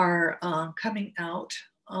are coming out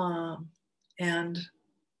and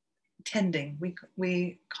tending.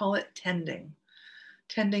 We call it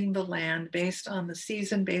tending the land based on the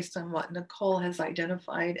season, based on what Nicole has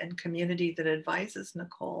identified, and community that advises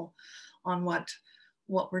Nicole on what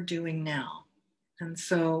we're doing now. And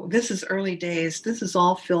so this is early days. This is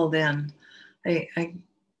all filled in. I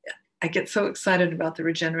get so excited about the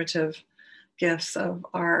regenerative gifts of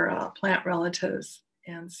our plant relatives.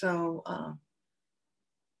 And so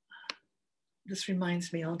this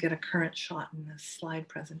reminds me, I'll get a current shot in this slide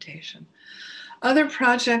presentation. Other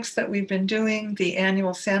projects that we've been doing, the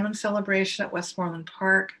annual salmon celebration at Westmoreland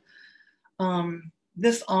Park,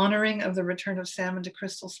 this honoring of the return of salmon to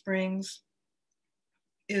Crystal Springs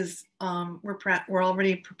is, we're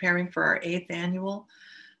already preparing for our 8th annual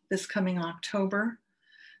this coming October.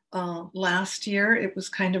 Last year it was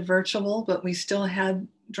kind of virtual, but we still had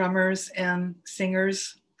drummers and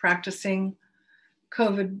singers practicing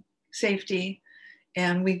COVID safety,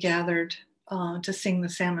 and we gathered to sing the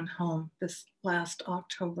salmon home this last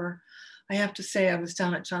October. I have to say, I was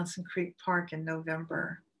down at Johnson Creek Park in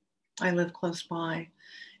November. I live close by,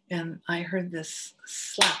 and I heard this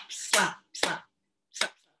slap, slap, slap,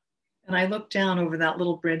 slap. And I looked down over that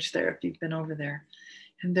little bridge there, if you've been over there,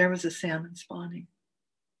 and there was a salmon spawning.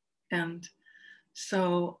 And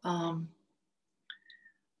so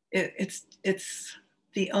it's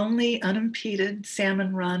the only unimpeded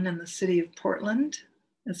salmon run in the city of Portland.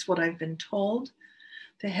 That's what I've been told.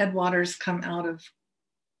 The headwaters come out of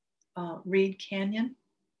Reed Canyon,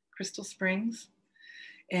 Crystal Springs,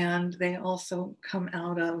 and they also come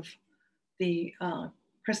out of the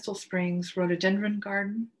Crystal Springs Rhododendron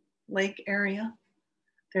Garden Lake area.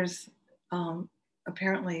 There's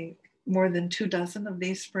apparently more than 24 of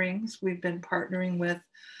these springs. We've been partnering with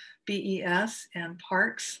BES and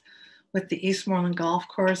Parks, with the Eastmoreland Golf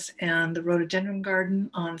Course and the Rhododendron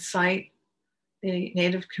Garden on site. The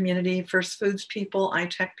Native community, First Foods people,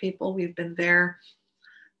 iTech people, we've been there.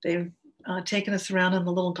 They've taken us around in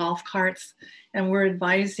the little golf carts, and we're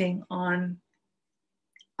advising on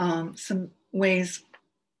some ways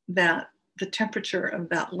that the temperature of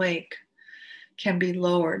that lake can be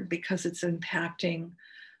lowered because it's impacting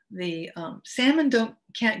the salmon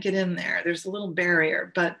can't get in there. There's a little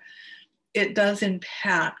barrier, but it does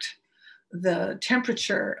impact the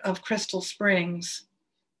temperature of Crystal Springs,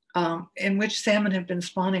 in which salmon have been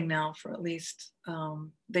spawning now for at least,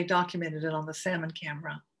 they documented it on the salmon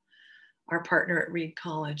camera, our partner at Reed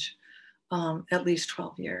College, at least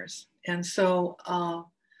 12 years. And so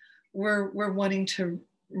we're wanting to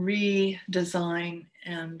redesign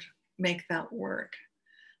and make that work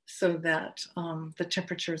so that the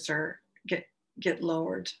temperatures get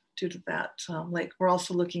lowered due to that lake. We're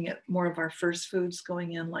also looking at more of our first foods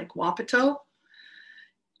going in, like Wapato,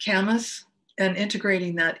 Camas, and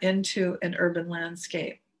integrating that into an urban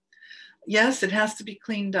landscape. Yes, it has to be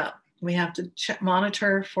cleaned up. We have to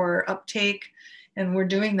monitor for uptake, and we're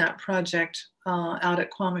doing that project out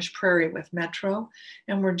at Quamash Prairie with Metro,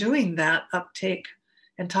 and we're doing that uptake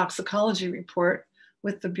and toxicology report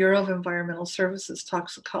with the Bureau of Environmental Services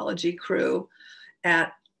toxicology crew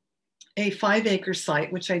at a 5-acre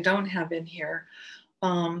site, which I don't have in here,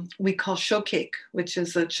 we call shokake, which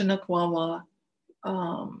is a Chinook Wawa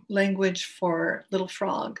language for little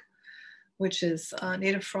frog, which is a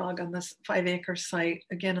native frog on this 5-acre site,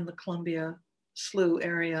 again in the Columbia Slough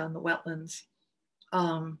area in the wetlands,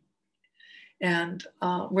 and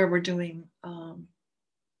where we're doing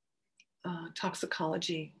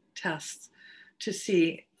toxicology tests to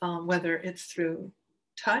see whether it's through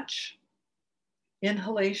touch,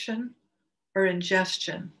 inhalation, or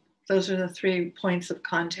ingestion. Those are the 3 points of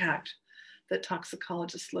contact that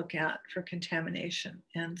toxicologists look at for contamination.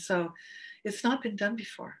 And so it's not been done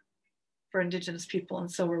before for Indigenous people.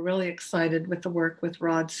 And so we're really excited with the work with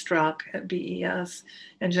Rod Struck at BES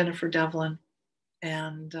and Jennifer Devlin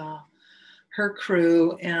and her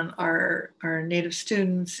crew and our Native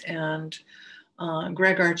students and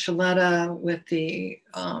Greg Archuleta with the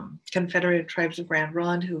Confederated Tribes of Grand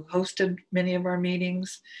Ronde, who hosted many of our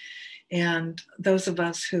meetings, and those of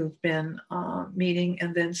us who've been meeting,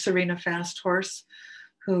 and then Serena Fasthorse,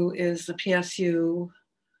 who is the PSU,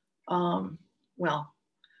 an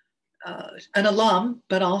alum,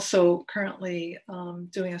 but also currently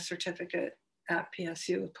doing a certificate at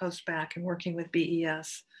PSU post-bac and working with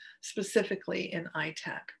BES, specifically in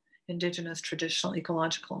ITEC, Indigenous, Traditional,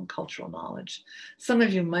 Ecological, and Cultural Knowledge. Some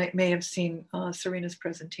of you may have seen Serena's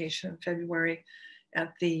presentation in February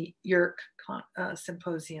at the YERC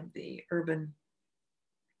Symposium, the Urban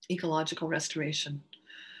Ecological Restoration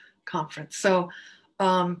Conference. So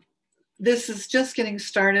this is just getting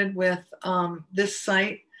started with this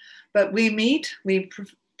site, but we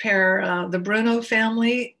prepare the Bruno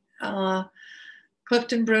family.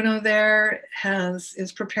 Clifton Bruno there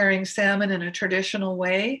is preparing salmon in a traditional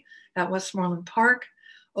way at Westmoreland Park,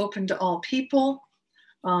 open to all people.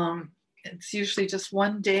 It's usually just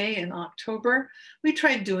one day in October. We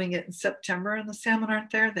tried doing it in September and the salmon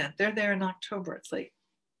aren't there then. They're there in October. It's like,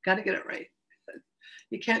 got to get it right.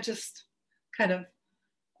 You can't just kind of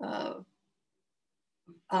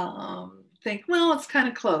think, well, it's kind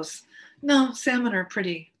of close. No, salmon are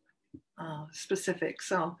pretty specific.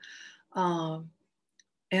 So, and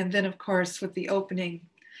then of course, with the opening,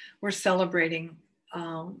 we're celebrating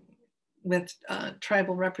with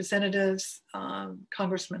tribal representatives.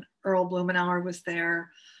 Congressman Earl Blumenauer was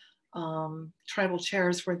there. Tribal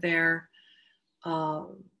chairs were there.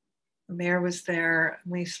 The mayor was there.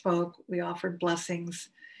 We spoke, we offered blessings,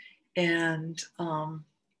 and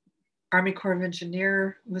Army Corps of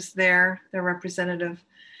Engineer was there, their representative,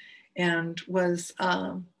 and was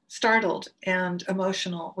startled and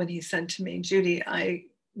emotional when he said to me, Judy,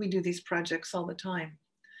 we do these projects all the time.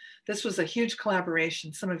 This was a huge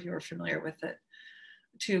collaboration, some of you are familiar with it,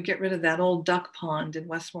 to get rid of that old duck pond in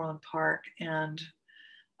Westmoreland Park and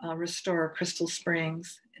restore Crystal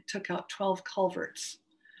Springs. It took out 12 culverts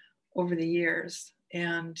over the years.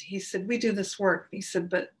 And he said, we do this work. He said,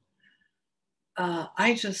 but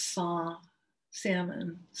I just saw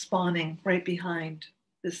salmon spawning right behind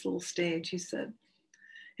this little stage. He said,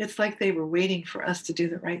 it's like they were waiting for us to do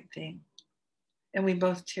the right thing. And we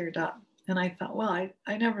both teared up. And I thought, well,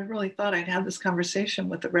 I never really thought I'd have this conversation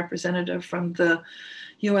with a representative from the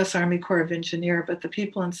US Army Corps of Engineer, but the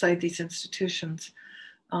people inside these institutions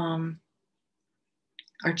are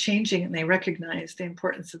changing and they recognize the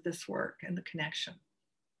importance of this work and the connection.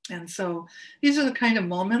 And so these are the kind of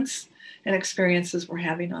moments and experiences we're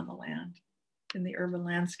having on the land, in the urban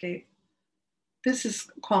landscape. This is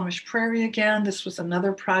Quamash Prairie again. This was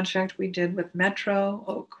another project we did with Metro,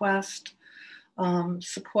 Oak Quest.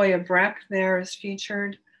 Sequoia Breck there is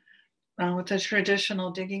featured with a traditional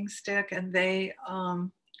digging stick, and they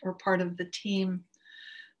were part of the team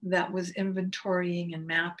that was inventorying and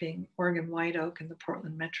mapping Oregon white oak in the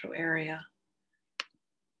Portland metro area.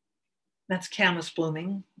 That's camas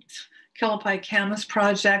blooming. Kellipi Camas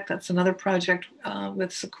Project, that's another project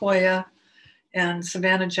with Sequoia and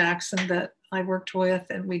Savannah Jackson that I worked with,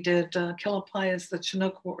 and we did Kellipi is the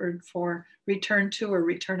Chinook word for return to or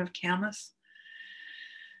return of camas.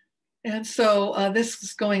 And so this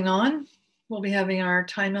is going on. We'll be having our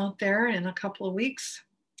time out there in a couple of weeks.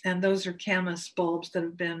 And those are camas bulbs that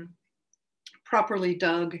have been properly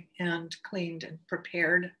dug and cleaned and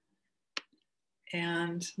prepared.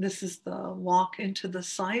 And this is the walk into the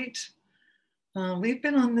site. We've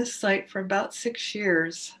been on this site for about 6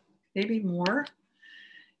 years, maybe more.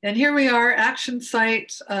 And here we are, action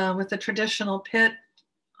site with the traditional pit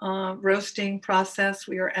roasting process.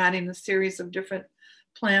 We are adding a series of different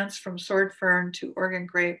plants from sword fern to Oregon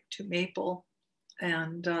grape to maple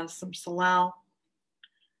and some salal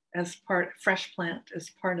as part, fresh plant as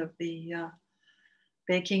part of the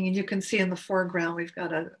baking. And you can see in the foreground, we've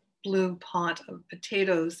got a blue pot of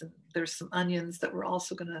potatoes, and there's some onions that we're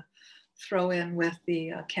also going to throw in with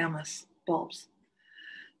the camas bulbs.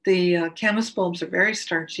 The camas bulbs are very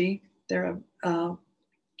starchy. They're a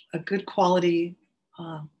good quality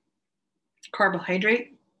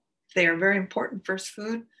carbohydrate. They are very important first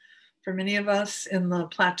food for many of us in the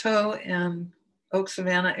Plateau and Oak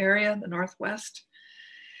Savannah area, the Northwest.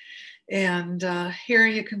 And here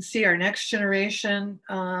you can see our next generation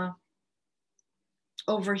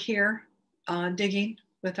over here digging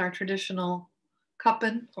with our traditional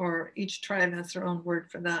cuppin, or each tribe has their own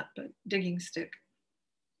word for that, but digging stick.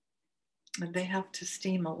 And they have to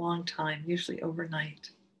steam a long time, usually overnight,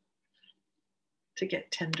 to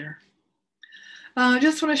get tender. I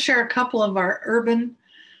just want to share a couple of our urban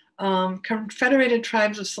Confederated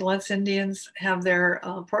Tribes of Siletz Indians have their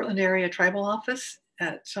Portland area tribal office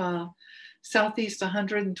at Southeast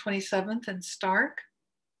 127th and Stark.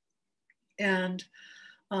 And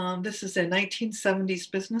this is a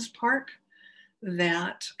 1970s business park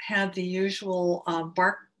that had the usual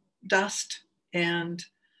bark dust and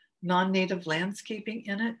non-native landscaping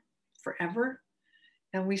in it forever.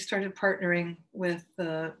 And we started partnering with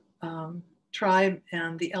the tribe,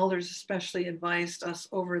 and the elders especially advised us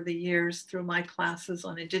over the years through my classes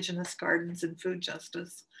on indigenous gardens and food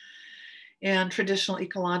justice and traditional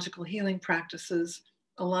ecological healing practices.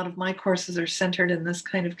 A lot of my courses are centered in this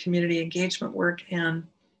kind of community engagement work. And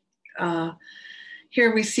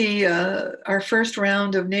here we see our first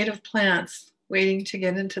round of native plants waiting to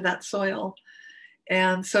get into that soil.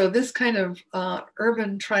 And so this kind of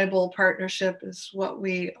urban tribal partnership is what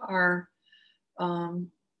we are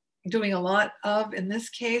doing a lot of in this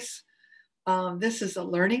case. This is a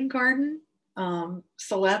learning garden.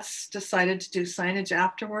 Siletz decided to do signage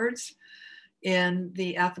afterwards in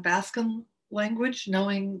the Athabascan language,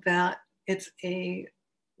 knowing that it's a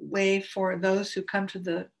way for those who come to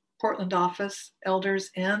the Portland office,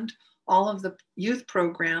 elders, and all of the youth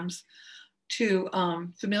programs to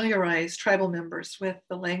familiarize tribal members with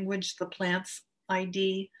the language, the plants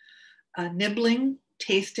ID, nibbling,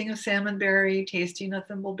 tasting a salmonberry, tasting a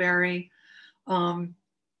thimbleberry.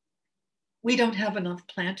 We don't have enough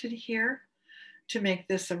planted here to make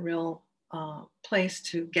this a real place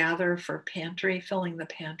to gather for pantry, filling the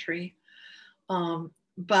pantry.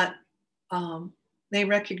 But they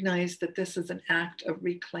recognize that this is an act of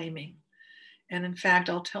reclaiming. And in fact,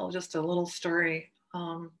 I'll tell just a little story.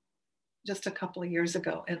 Just a couple of years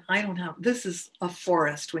ago, and I don't have, this is a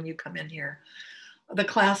forest when you come in here. The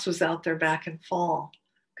class was out there back in fall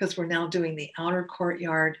because we're now doing the outer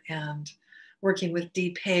courtyard and working with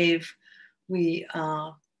DPave. We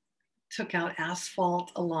took out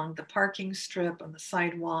asphalt along the parking strip on the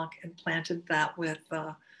sidewalk and planted that with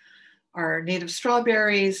our native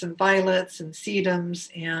strawberries and violets and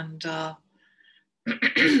sedums and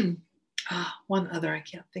one other, I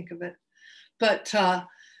can't think of it.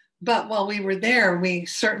 But while we were there, we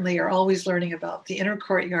certainly are always learning about the inner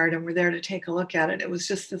courtyard, and we're there to take a look at it. It was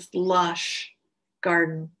just this lush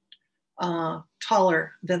garden,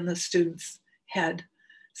 taller than the students' head,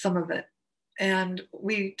 some of it. And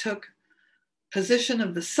we took position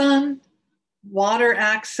of the sun, water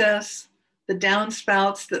access, the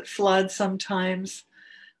downspouts that flood sometimes.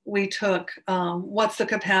 We took what's the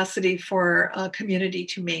capacity for a community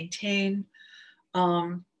to maintain,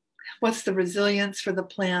 what's the resilience for the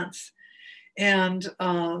plants, and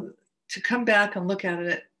to come back and look at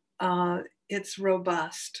it, it's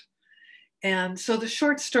robust. And so the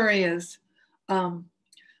short story is the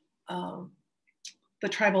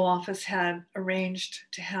tribal office had arranged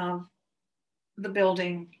to have the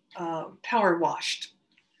building power washed.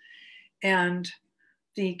 And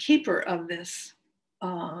the keeper of this,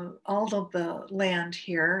 all of the land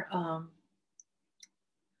here,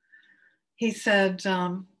 he said,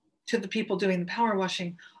 to the people doing the power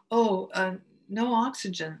washing, no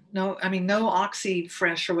oxygen, no Oxy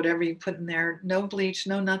Fresh or whatever you put in there, no bleach,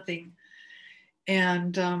 no nothing.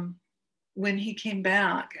 And when he came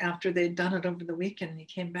back, after they'd done it over the weekend, he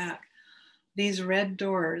came back, these red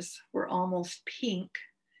doors were almost pink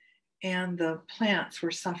and the plants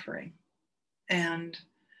were suffering. And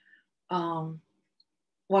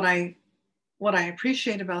what I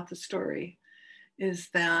appreciate about the story is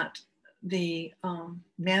that the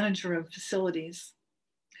manager of facilities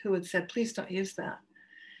who had said, please don't use that.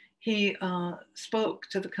 He spoke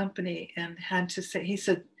to the company and had to say, he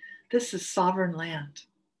said, this is sovereign land.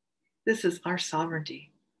 This is our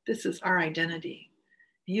sovereignty. This is our identity.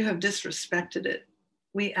 You have disrespected it.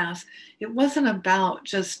 We asked, it wasn't about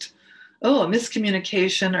just, a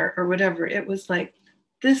miscommunication or whatever. It was like,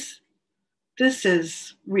 this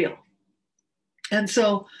is real. And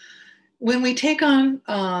so when we take on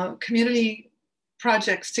community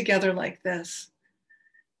projects together like this,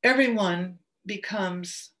 everyone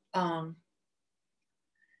becomes,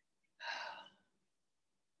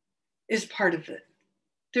 is part of it.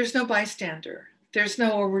 There's no bystander. There's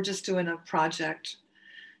no, or we're just doing a project.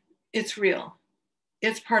 It's real.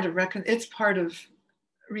 It's part of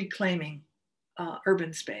reclaiming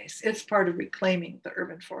urban space. It's part of reclaiming the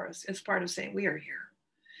urban forest. It's part of saying we are here.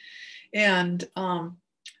 And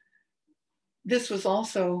this was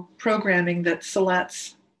also programming that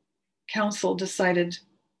Silet's council decided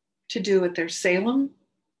to do at their Salem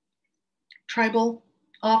tribal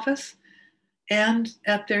office and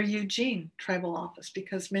at their Eugene tribal office,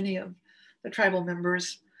 because many of the tribal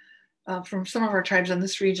members from some of our tribes in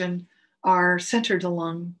this region are centered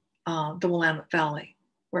along the Willamette Valley,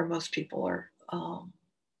 where most people are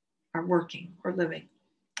working or living.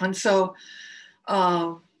 And so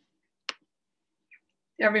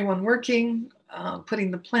everyone working,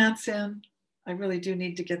 putting the plants in. I really do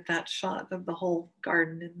need to get that shot of the whole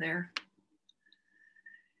garden in there.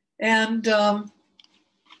 And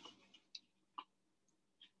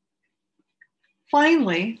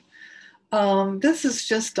finally, this is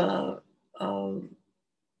just a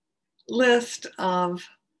list of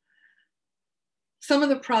some of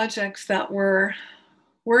the projects that we're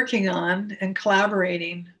working on and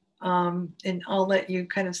collaborating. And I'll let you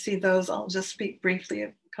kind of see those. I'll just speak briefly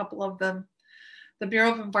a couple of them. The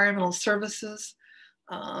Bureau of Environmental Services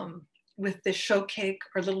with the Showcake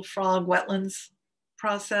or Little Frog Wetlands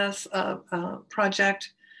project.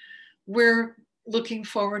 We're looking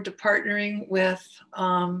forward to partnering with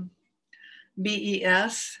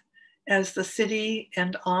BES as the city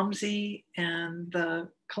and OMSI and the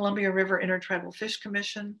Columbia River Intertribal Fish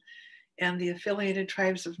Commission and the Affiliated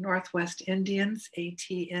Tribes of Northwest Indians,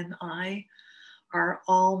 ATNI, are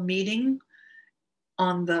all meeting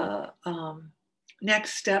on the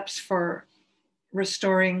next steps for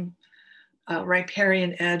restoring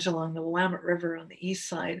riparian edge along the Willamette River on the east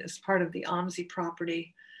side as part of the OMSI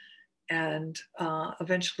property, and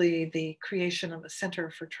eventually the creation of a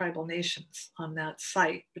center for tribal nations on that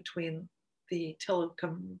site between the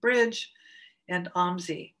Tillicum Bridge and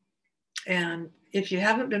OMSI. And if you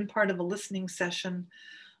haven't been part of a listening session,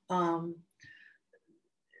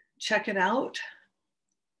 check it out.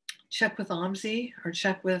 Check with OMSI or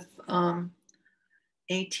check with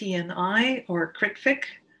ATNI or CRITFIC.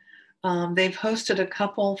 They've hosted a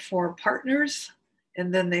couple for partners,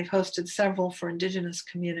 and then they've hosted several for Indigenous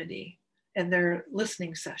community, and they're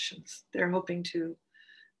listening sessions. They're hoping to,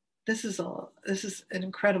 this is an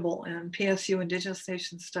incredible, and PSU Indigenous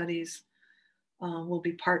Nation Studies will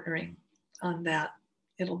be partnering on that.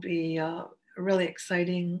 It'll be really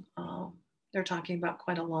exciting. They're talking about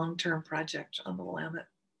quite a long-term project on the Willamette.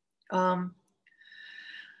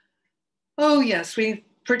 Oh yes, we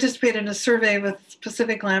participated in a survey with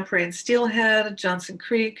Pacific Lamprey and Steelhead, Johnson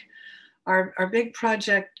Creek. Our big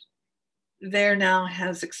project there now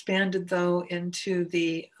has expanded though into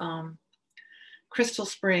the Crystal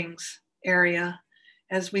Springs area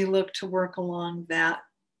as we look to work along that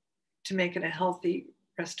to make it a healthy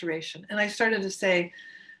restoration. And I started to say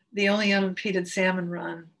the only unimpeded salmon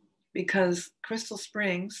run, because Crystal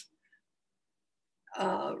Springs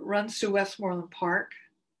runs through Westmoreland Park,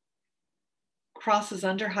 crosses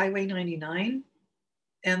under Highway 99,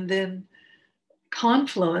 and then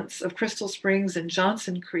confluence of Crystal Springs and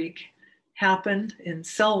Johnson Creek happened in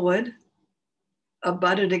Selwood,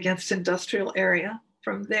 abutted against industrial area.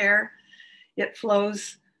 From there, it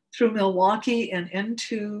flows through Milwaukee and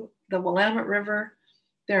into the Willamette River.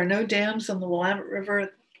 There are no dams on the Willamette River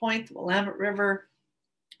at the point. The Willamette River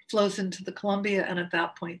flows into the Columbia, and at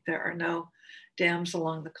that point, there are no dams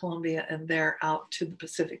along the Columbia, and they're out to the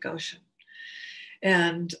Pacific Ocean.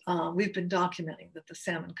 And we've been documenting that the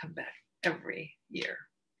salmon come back every year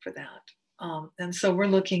for that. And so we're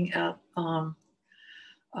looking at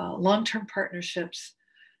long-term partnerships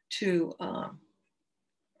to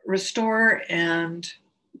restore and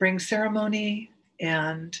bring ceremony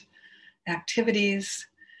and activities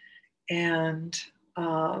and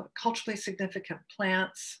culturally significant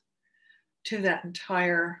plants to that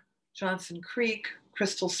entire Johnson Creek,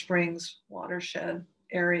 Crystal Springs watershed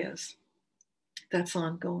areas. That's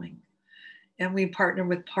ongoing. And we partner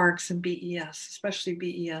with parks and BES, especially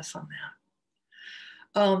BES on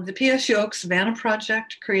that. The PSU Oak Savannah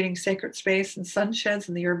Project, creating sacred space and sunsheds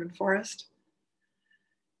in the urban forest.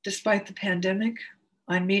 Despite the pandemic,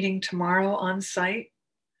 I'm meeting tomorrow on site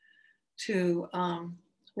to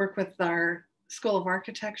work with our School of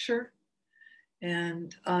Architecture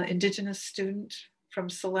and Indigenous student from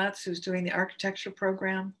Silet's who's doing the architecture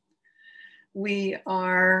program. we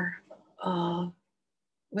are,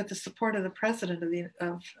 with the support of the president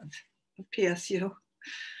of PSU,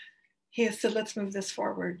 he has said, let's move this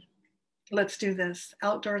forward. Let's do this.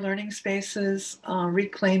 Outdoor learning spaces,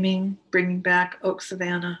 reclaiming, bringing back oak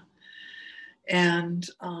savanna, and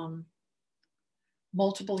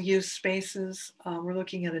multiple use spaces. We're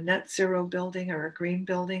looking at a net zero building or a green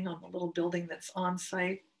building on the little building that's on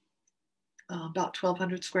site, about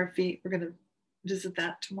 1,200 square feet. We're going to visit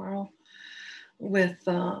that tomorrow with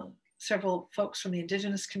several folks from the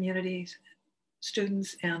Indigenous communities,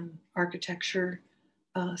 students, and architecture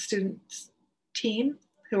students team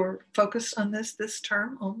who are focused on this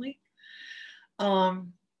term only.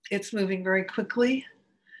 It's moving very quickly,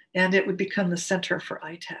 and it would become the center for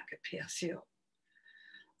ITAC at PSU.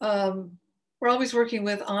 We're always working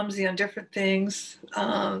with OMSI on different things.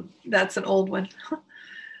 That's an old one.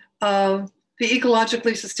 The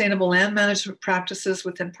ecologically sustainable land management practices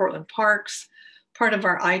within Portland parks. Part of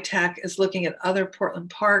our ITAC is looking at other Portland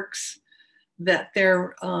parks that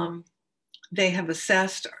they have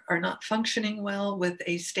assessed are not functioning well with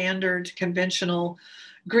a standard conventional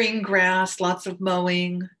green grass, lots of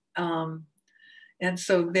mowing. And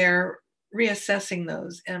so they're reassessing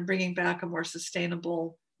those and bringing back a more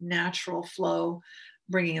sustainable natural flow,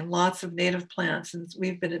 bringing in lots of native plants. And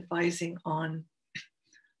we've been advising on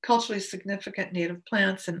culturally significant native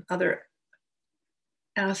plants and other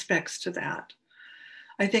aspects to that.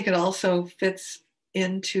 I think it also fits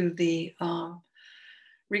into the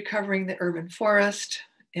recovering the urban forest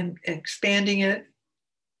and expanding it,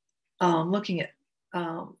 looking at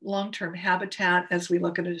long-term habitat as we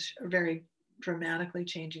look at a very dramatically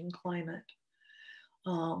changing climate,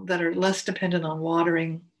 that are less dependent on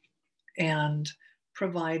watering and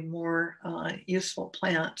provide more useful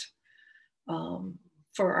plant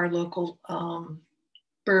for our local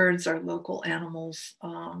birds, our local animals,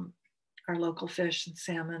 our local fish and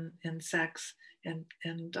salmon, insects, and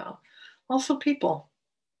also people.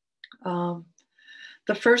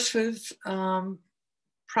 The First Foods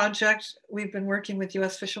project, we've been working with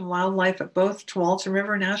U.S. Fish and Wildlife at both Tualatin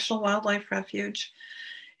River National Wildlife Refuge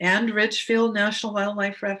and Ridgefield National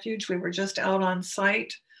Wildlife Refuge. We were just out on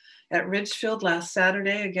site at Ridgefield last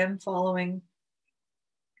Saturday, again following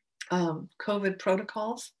COVID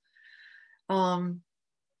protocols.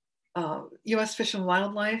 U.S. Fish and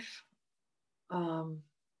Wildlife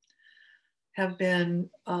have been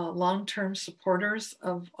long-term supporters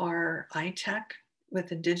of our ITAC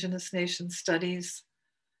with Indigenous Nations Studies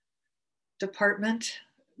department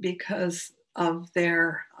because of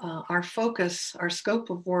their, our focus, our scope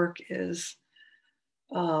of work is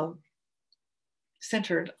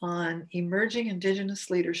centered on emerging Indigenous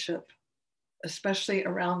leadership, especially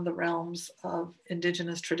around the realms of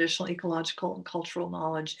Indigenous traditional, ecological, and cultural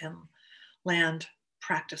knowledge and land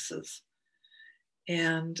practices.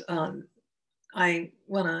 And I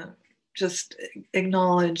want to just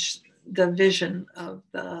acknowledge the vision of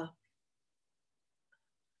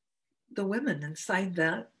the women inside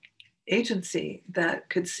that agency that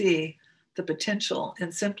could see the potential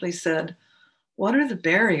and simply said, what are the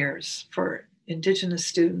barriers for Indigenous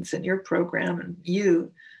students in your program and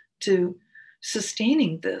you to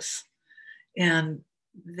sustaining this? And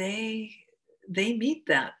they meet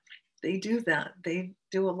that. They do that. They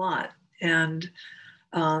do a lot. And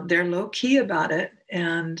they're low key about it.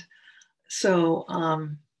 And so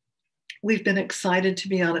we've been excited to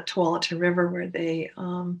be out at Tualatin River where they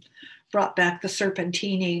brought back the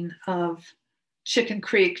serpentining of Chicken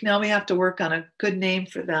Creek. Now we have to work on a good name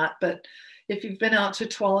for that. But if you've been out to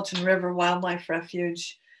Tualatin River Wildlife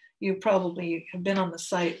Refuge, you probably have been on the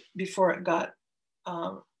site before it got,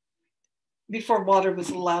 before water was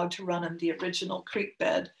allowed to run in the original creek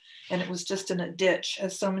bed. And it was just in a ditch,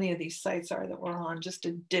 as so many of these sites are that we're on, just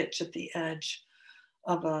a ditch at the edge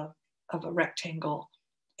of a rectangle.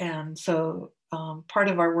 And so part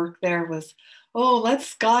of our work there was, oh,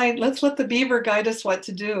 let's let the beaver guide us what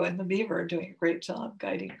to do. And the beaver are doing a great job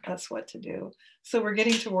guiding us what to do. So we're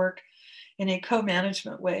getting to work in a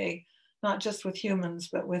co-management way, not just with humans,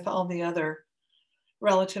 but with all the other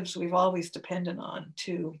relatives we've always depended on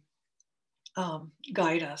to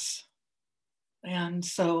guide us. And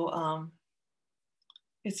so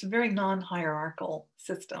it's a very non-hierarchical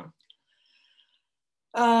system.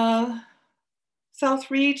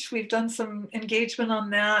 South Reach, we've done some engagement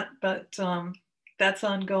on that, but that's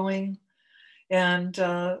ongoing. And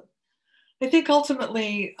I think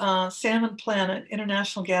ultimately Salmon Planet,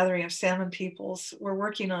 International Gathering of Salmon Peoples, we're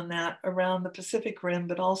working on that around the Pacific Rim,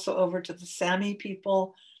 but also over to the Sami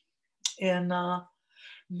people in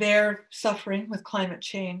their suffering with climate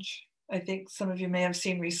change. I think some of you may have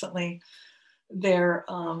seen recently their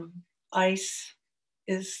ice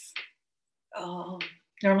is,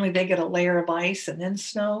 normally they get a layer of ice and then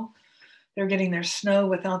snow. They're getting their snow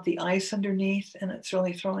without the ice underneath, and it's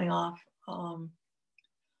really throwing off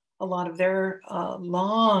a lot of their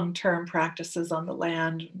long-term practices on the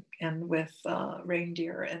land and with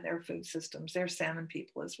reindeer and their food systems. They're salmon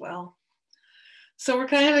people as well. So we're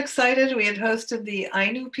kind of excited. We had hosted the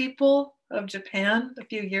Ainu people of Japan a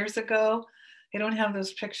few years ago. I don't have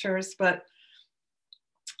those pictures, but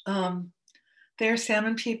they're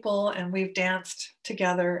salmon people, and we've danced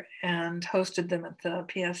together and hosted them at the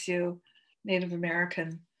PSU Native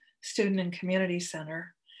American Student and Community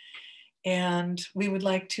Center. And we would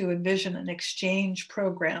like to envision an exchange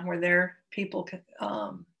program where their people can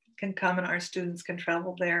come and our students can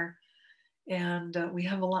travel there. And we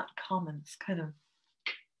have a lot in common. It's kind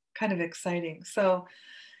of exciting. So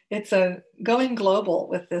it's going global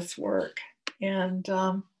with this work. And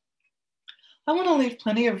I want to leave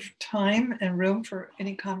plenty of time and room for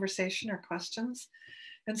any conversation or questions.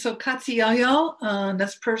 And so Katsiyayo,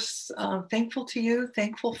 thankful to you,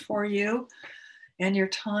 thankful for you and your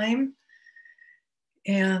time.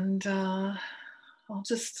 And I'll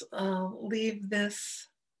just leave this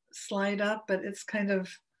slide up, but it's kind of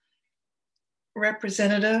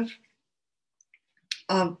representative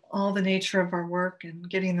of all the nature of our work and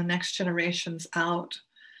getting the next generations out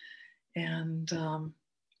and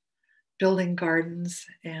building gardens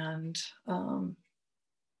and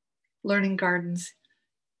learning gardens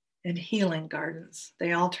and healing gardens.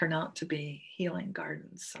 They all turn out to be healing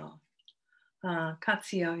gardens. So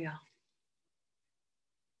Katsiyayo.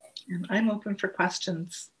 And I'm open for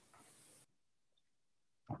questions.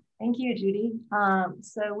 Thank you, Judy.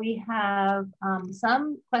 So we have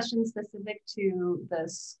some questions specific to the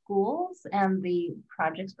schools and the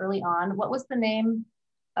projects early on. What was the name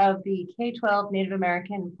of the K-12 Native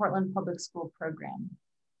American Portland Public School program?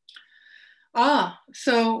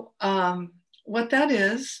 So what that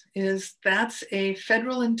is that's a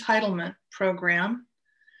federal entitlement program,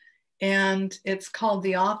 and it's called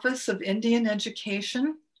the Office of Indian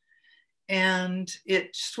Education. And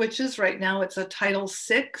it switches right now. It's a Title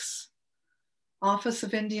VI Office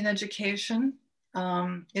of Indian Education.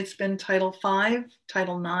 It's been Title V,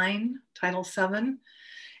 Title IX, Title VII.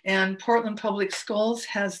 And Portland Public Schools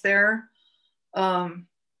has their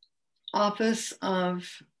Office of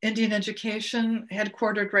Indian Education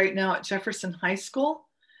headquartered right now at Jefferson High School.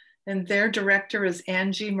 And their director is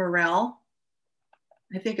Angie Morrell.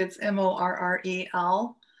 I think it's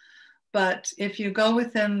Morrel. But if you go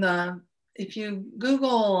if you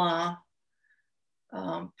Google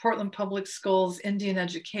Portland Public Schools Indian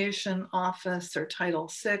Education Office or Title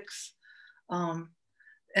VI,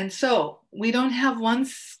 and so we don't have one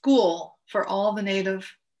school for all the Native.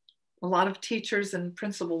 A lot of teachers and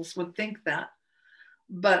principals would think that,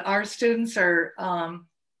 but our students are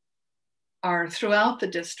throughout the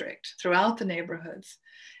district, throughout the neighborhoods.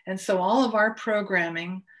 And so all of our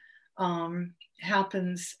programming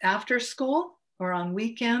happens after school or on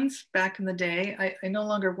weekends. Back in the day, I no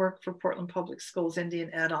longer work for Portland Public Schools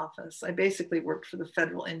Indian Ed Office. I basically worked for the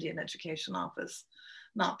Federal Indian Education Office,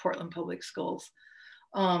 not Portland Public Schools.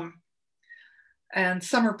 And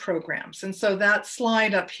summer programs. And so that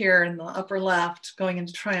slide up here in the upper left going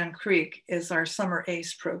into Tryon Creek is our summer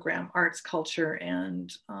ACE program, arts, culture,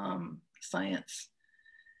 and science.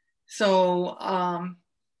 So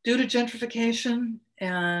due to gentrification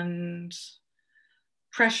and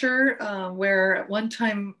pressure, where at one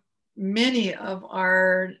time many of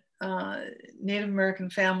our Native American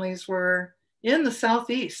families were in the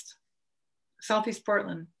Southeast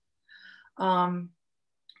Portland.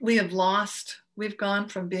 We've gone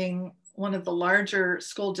from being one of the larger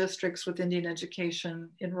school districts with Indian education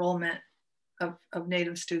enrollment of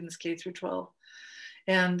Native students K through 12.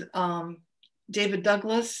 And David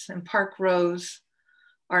Douglas and Park Rose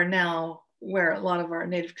are now where a lot of our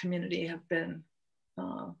Native community have been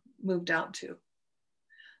moved out to.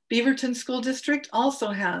 Beaverton School District also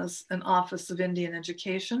has an Office of Indian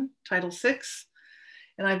Education, Title VI,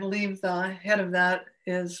 and I believe the head of that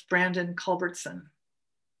is Brandon Culbertson.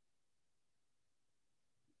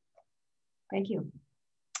 Thank you.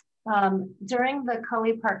 During the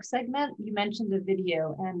Cully Park segment, you mentioned a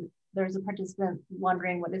video, and there's a participant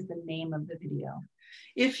wondering what is the name of the video.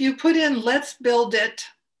 If you put in Let's Build It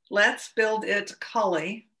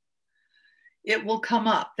Cully, it will come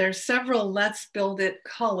up. There's several Let's Build It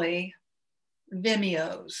Cully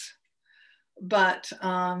Vimeos, but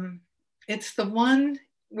it's the one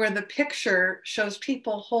where the picture shows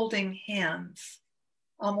people holding hands,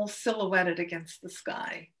 almost silhouetted against the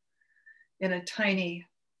sky in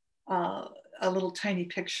a little tiny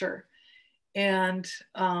picture. And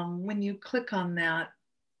when you click on that,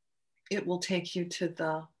 it will take you to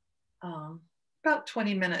the about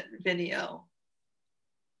 20-minute video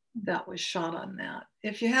that was shot on that.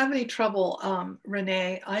 If you have any trouble,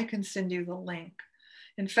 Renee, I can send you the link.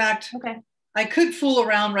 In fact, Okay. I could fool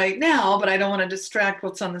around right now, but I don't want to distract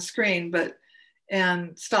what's on the screen,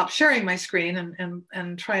 and stop sharing my screen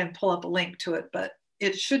and try and pull up a link to it. But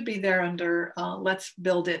it should be there under Let's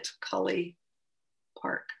Build It Cully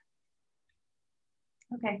Park.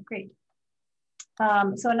 Okay, great.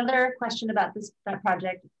 So another question about that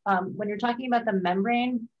project, when you're talking about the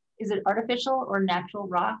membrane, is it artificial or natural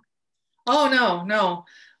rock? Oh, no.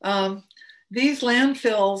 These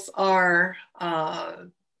landfills are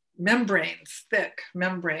membranes, thick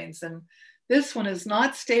membranes. And this one is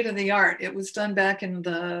not state of the art. It was done back in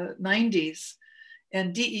the 90s.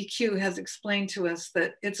 And DEQ has explained to us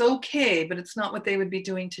that it's okay, but it's not what they would be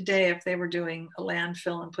doing today if they were doing a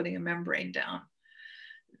landfill and putting a membrane down.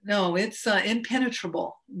 No, it's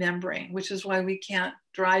impenetrable membrane, which is why we can't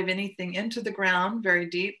drive anything into the ground very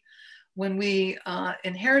deep. When we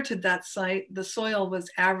inherited that site, the soil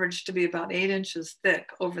was averaged to be about 8 inches thick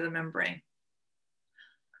over the membrane.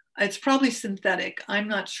 It's probably synthetic. I'm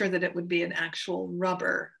not sure that it would be an actual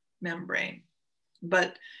rubber membrane,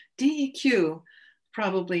 but DEQ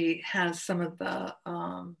probably has some of the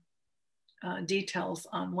details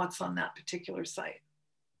on what's on that particular site.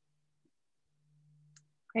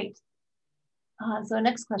 Great. So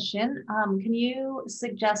next question, can you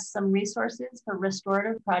suggest some resources for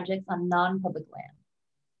restorative projects on non-public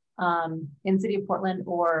land in City of Portland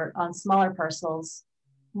or on smaller parcels,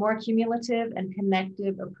 more cumulative and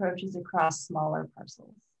connective approaches across smaller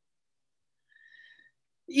parcels?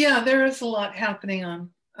 Yeah, there is a lot happening on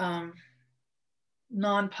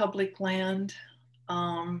non-public land.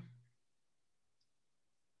 The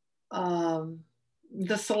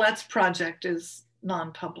Siletz project is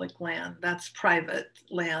non-public land. That's private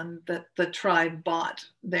land that the tribe bought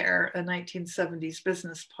there, a 1970s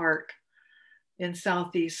business park in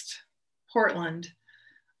Southeast Portland.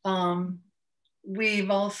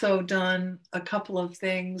 We've also done a couple of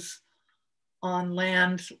things on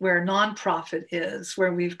land where nonprofit is,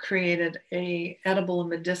 where we've created a edible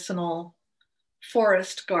and medicinal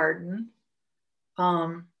forest garden.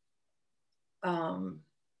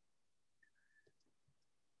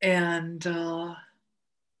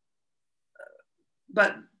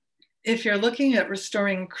 But if you're looking at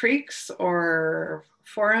restoring creeks or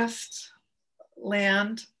forest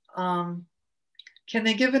land, can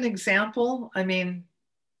they give an example? I mean,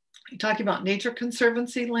 you're talking about Nature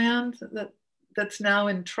Conservancy land that's now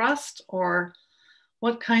in trust, or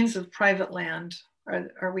what kinds of private land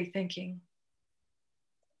are we thinking?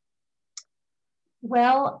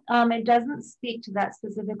 Well, it doesn't speak to that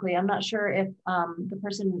specifically. I'm not sure if the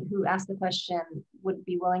person who asked the question would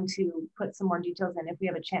be willing to put some more details in if we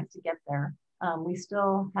have a chance to get there. We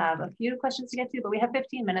still have a few questions to get to, but we have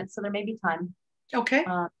 15 minutes, so there may be time. Okay.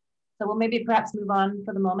 So we'll maybe perhaps move on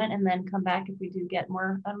for the moment and then come back if we do get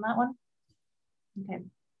more on that one. Okay.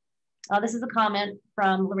 This is a comment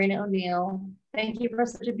from Lorena O'Neill. Thank you for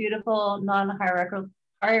such a beautiful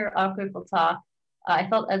non-hierarchical talk. I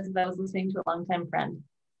felt as if I was listening to a longtime friend.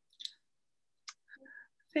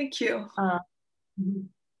 Thank you.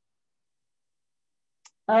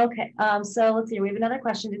 Okay, so let's see, we have another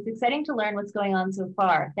question. It's exciting to learn what's going on so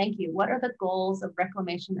far. Thank you. What are the goals of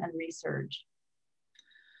reclamation and research?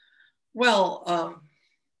 Well,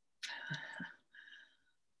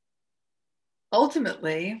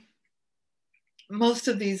 ultimately, most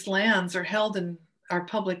of these lands are held in our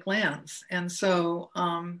public lands. And so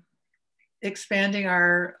expanding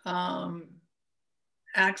our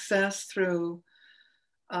access through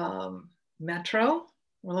Metro,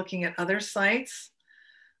 we're looking at other sites.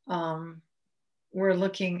 We're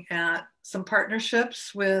looking at some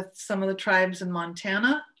partnerships with some of the tribes in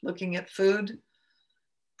Montana, looking at food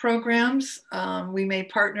programs. We may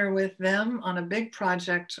partner with them on a big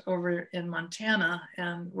project over in Montana,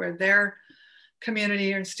 and where their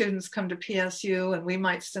community and students come to PSU and we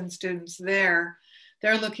might send students there.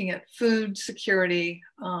 They're looking at food security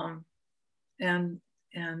and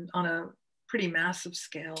on a pretty massive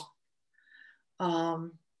scale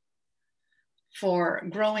for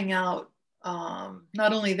growing out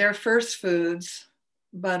not only their first foods,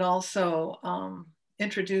 but also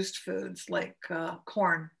introduced foods like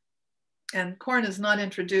corn. And corn is not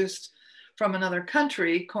introduced from another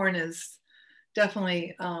country. Corn is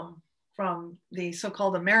definitely from the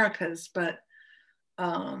so-called Americas, but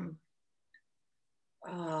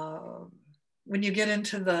when you get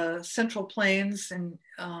into the Central Plains and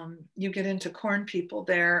you get into corn people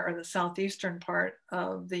there, or the southeastern part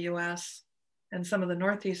of the US, and some of the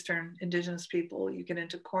Northeastern indigenous people. You get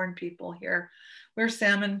into corn people here. We're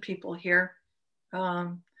salmon people here,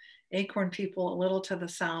 acorn people a little to the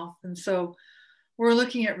south. And so we're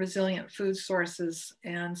looking at resilient food sources.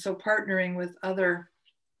 And so partnering with other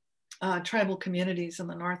tribal communities in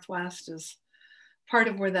the Northwest is part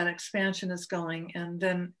of where that expansion is going. And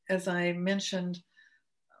then, as I mentioned,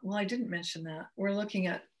 well, I didn't mention that. We're looking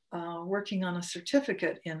at working on a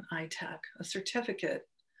certificate in ITEC, a certificate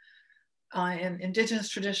in Indigenous,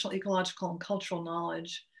 traditional, ecological, and cultural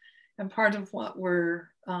knowledge. And part of what we're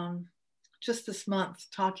just this month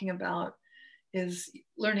talking about is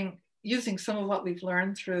using some of what we've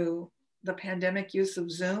learned through the pandemic use of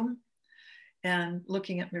Zoom, and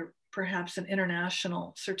looking at perhaps an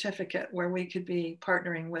international certificate where we could be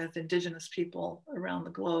partnering with Indigenous people around the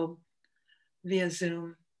globe via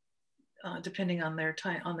Zoom, depending on their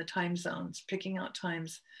time, on the time zones, picking out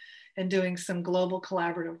times and doing some global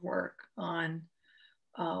collaborative work on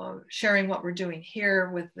sharing what we're doing here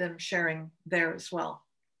with them sharing there as well.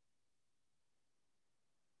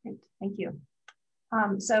 Great, thank you.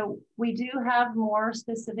 So we do have more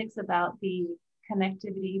specifics about the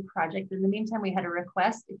connectivity project. In the meantime, we had a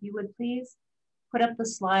request. If you would please put up the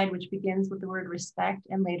slide which begins with the word respect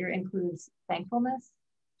and later includes thankfulness.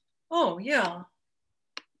 Oh, yeah.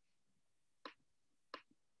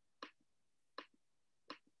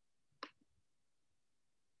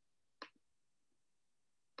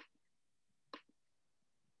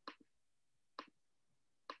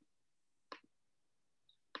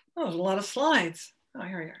 Oh, there's a lot of slides. Oh,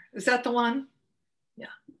 here we are. Is that the one? Yeah.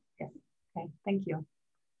 Yes. Okay, thank you.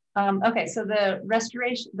 Okay, so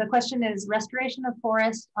the question is restoration of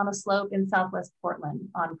forest on a slope in Southwest Portland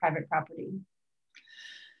on private property.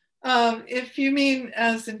 If you mean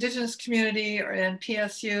as Indigenous community or in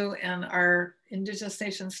PSU and our Indigenous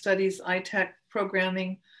Nation Studies ITEC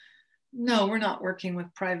programming, no, we're not working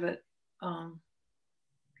with private,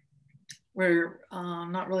 we're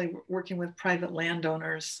not really working with private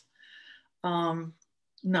landowners.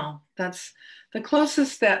 No, that's the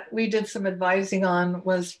closest that we did some advising on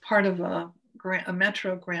was part of a grant, a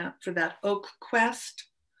Metro grant for that Oak Quest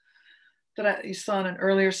that you saw in an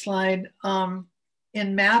earlier slide.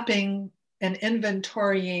 In mapping and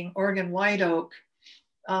inventorying Oregon white oak,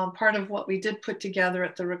 part of what we did put together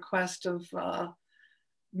at the request of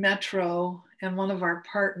Metro and one of our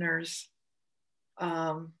partners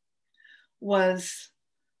was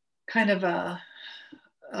kind of a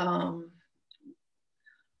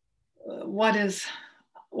what is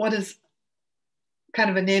kind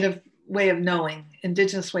of a native way of knowing,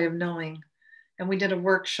 Indigenous way of knowing. And we did a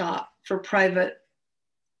workshop for private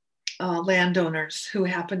landowners who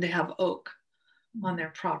happened to have oak on their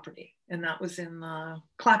property. And that was in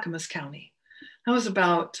Clackamas County. That was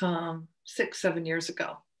about 6-7 years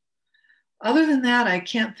ago. Other than that, I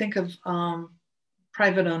can't think of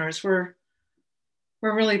private owners. We're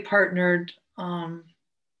really partnered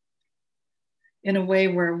in a way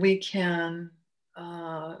where we can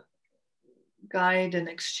guide and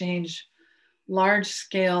exchange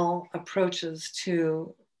large-scale approaches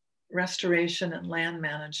to restoration and land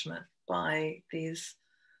management by these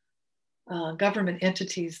government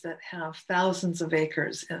entities that have thousands of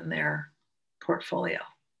acres in their portfolio.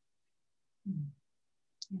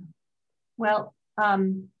 Well,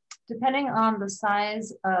 depending on the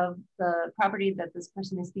size of the property that this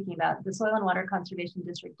person is speaking about, the Soil and Water Conservation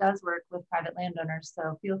District does work with private landowners,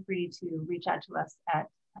 so feel free to reach out to us at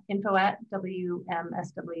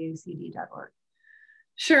info@wmswcd.org.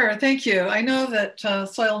 Sure, thank you. I know that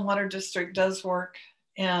Soil and Water District does work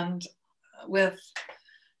and with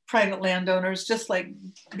private landowners, just like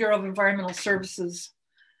Bureau of Environmental Services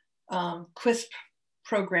QUISP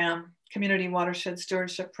program, Community Watershed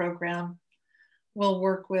Stewardship Program, will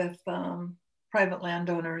work with private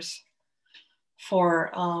landowners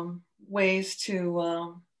for ways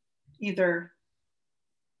to either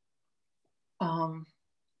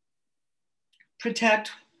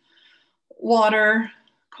protect water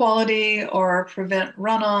quality or prevent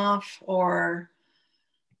runoff, or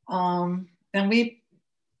and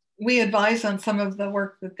we advise on some of the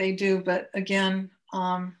work that they do, but again,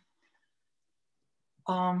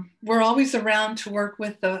 we're always around to work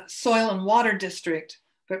with the Soil and Water District,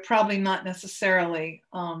 but probably not necessarily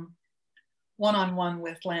one-on-one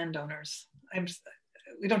with landowners.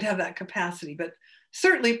 We don't have that capacity, but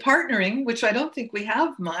certainly partnering, which I don't think we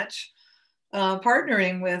have much,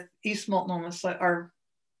 partnering with East Multnomah or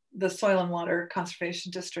the Soil and Water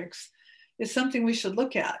Conservation Districts is something we should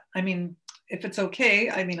look at. I mean, if it's okay,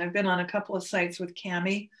 I mean, I've been on a couple of sites with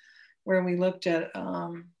CAMI where we looked at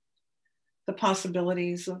the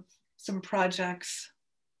possibilities of some projects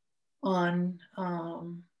on,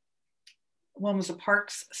 one was a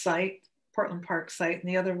parks site, Portland Park site, and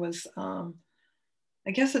the other was,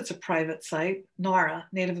 I guess it's a private site, NARA,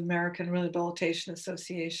 Native American Rehabilitation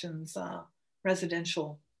Association's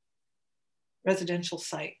residential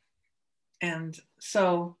site. And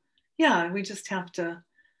so, yeah, we just have to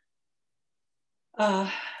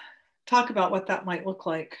talk about what that might look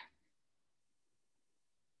like.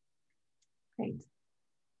 Great.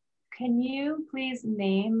 Can you please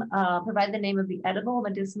provide the name of the Edible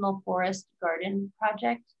Medicinal Forest Garden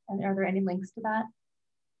Project? And are there any links to that?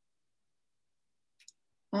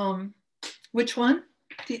 Which one?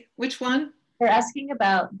 Which one? They're asking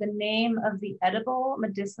about the name of the Edible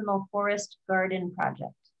Medicinal Forest Garden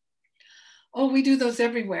Project. Oh, we do those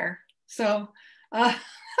everywhere. So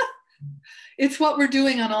it's what we're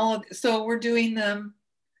doing on all of, so we're doing them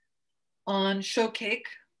on Showcake,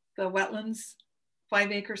 the wetlands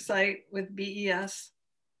 5-acre site with BES.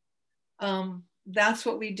 That's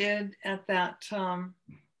what we did at that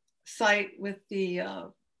site with the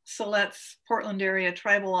Silet's Portland area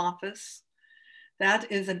tribal office.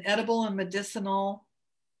 That is an edible and medicinal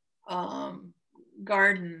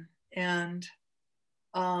garden. And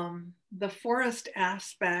the forest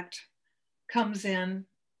aspect comes in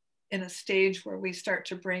a stage where we start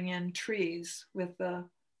to bring in trees with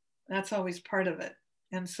that's always part of it.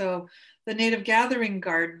 And so the native gathering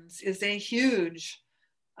gardens is a huge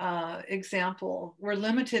example. We're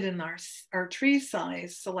limited in our tree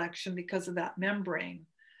size selection because of that membrane,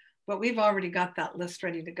 but we've already got that list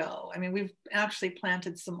ready to go. I mean, we've actually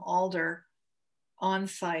planted some alder on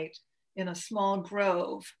site in a small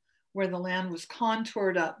grove where the land was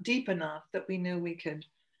contoured up deep enough that we knew we could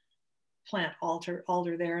plant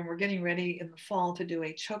alder there. And we're getting ready in the fall to do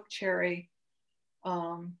a chokecherry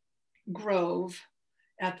grove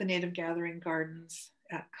at the Native Gathering Gardens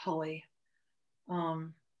at Cully.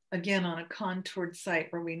 Again, on a contoured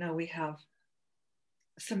site where we know we have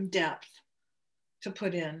some depth to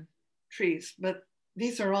put in trees. But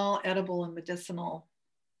these are all edible and medicinal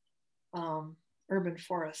urban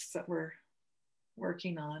forests that we're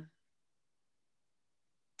working on.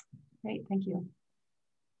 Great, thank you.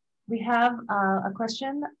 We have a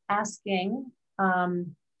question asking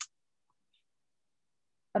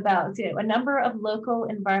about a number of local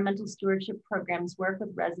environmental stewardship programs work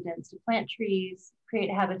with residents to plant trees, create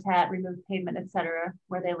habitat, remove pavement, etc.,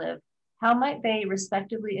 where they live. How might they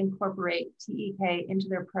respectively incorporate TEK into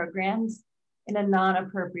their programs in a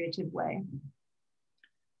non-appropriative way?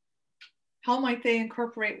 How might they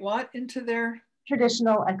incorporate what into their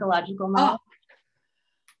traditional ecological knowledge?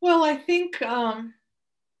 Well, I think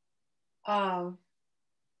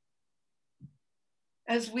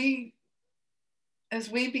as we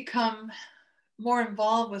become more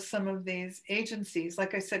involved with some of these agencies,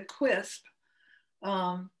 like I said, QUISP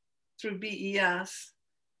through BES,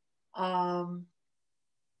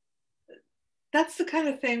 that's the kind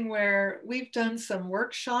of thing where we've done some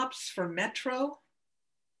workshops for Metro.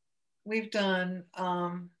 We've done,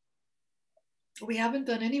 we haven't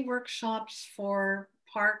done any workshops for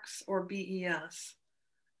parks or BES.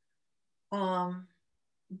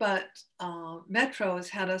 But Metro has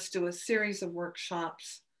had us do a series of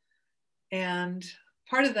workshops, and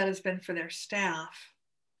part of that has been for their staff.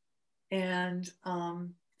 And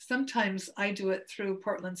sometimes I do it through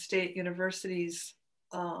Portland State University's,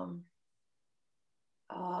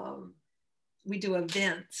 we do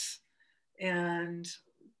events. And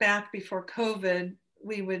back before COVID,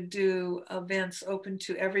 we would do events open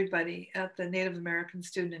to everybody at the Native American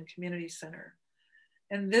Student and Community Center.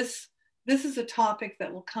 And this is a topic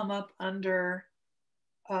that will come up under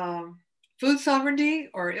food sovereignty,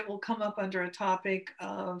 or it will come up under a topic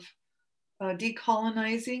of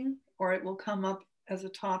decolonizing, or it will come up as a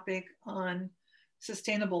topic on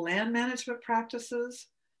sustainable land management practices.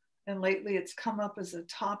 And lately it's come up as a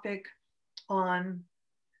topic on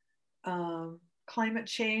climate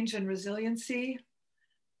change and resiliency.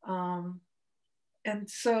 And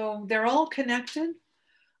so they're all connected.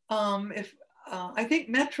 I think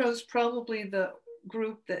Metro's probably the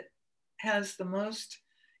group that has the most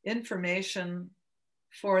information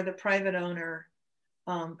for the private owner.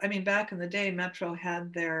 I mean, back in the day, Metro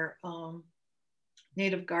had their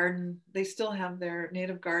native garden. They still have their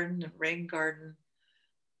native garden and rain garden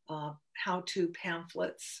how-to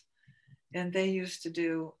pamphlets. And they used to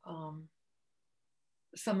do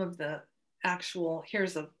some of the actual,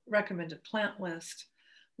 here's a recommended plant list.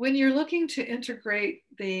 When you're looking to integrate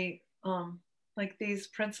the, like these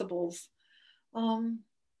principles, those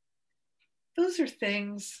are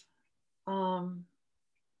things, well,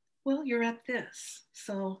 you're at this.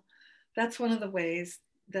 So that's one of the ways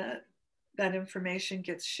that that information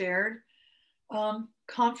gets shared.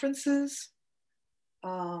 Conferences,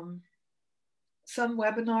 some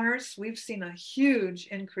webinars. We've seen a huge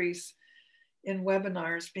increase in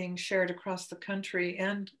webinars being shared across the country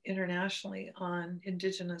and internationally on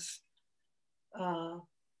Indigenous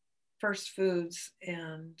first foods.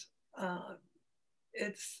 And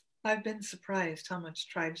I've been surprised how much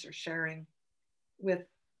tribes are sharing with,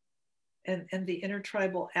 and the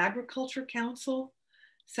Intertribal Agriculture Council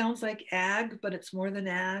sounds like ag, but it's more than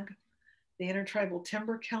ag. The Intertribal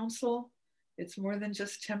Timber Council, it's more than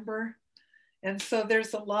just timber. And so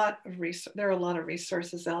there's a lot of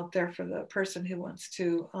resources out there for the person who wants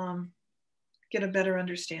to get a better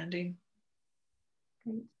understanding.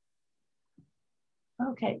 Great.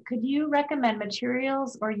 Okay, could you recommend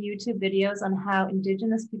materials or YouTube videos on how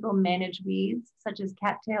Indigenous people manage weeds, such as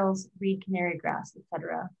cattails, reed canary grass,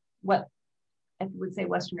 etc.? What I would say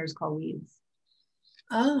Westerners call weeds.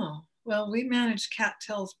 Oh, well, we manage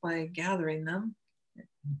cattails by gathering them,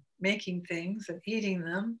 making things and eating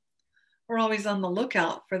them. We're always on the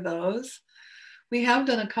lookout for those. We have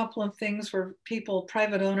done a couple of things where people,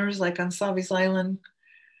 private owners like on Savi's Island,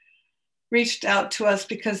 reached out to us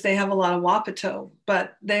because they have a lot of wapato,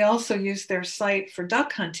 but they also use their site for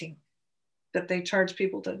duck hunting, that they charge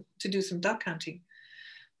people to do some duck hunting.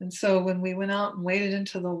 And so when we went out and waded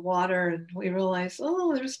into the water and we realized,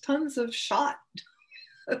 oh, there's tons of shot,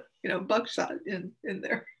 buckshot in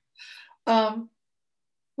there.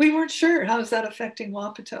 We weren't sure how is that affecting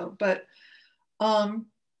wapato, but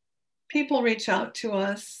people reach out to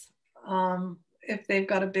us if they've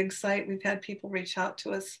got a big site. We've had people reach out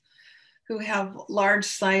to us who have large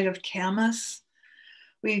site of camas.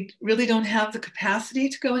 We really don't have the capacity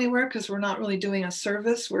to go anywhere because we're not really doing a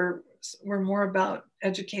service. We're more about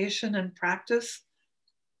education and practice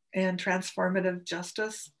and transformative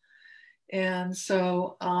justice. And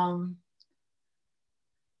so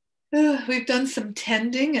we've done some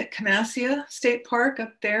tending at Camassia State Park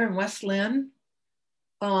up there in West Lynn.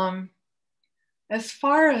 As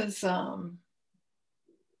far as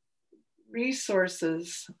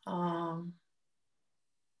resources,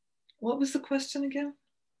 what was the question again?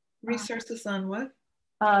 Resources on what?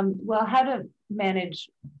 Well, how to manage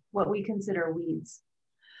what we consider weeds.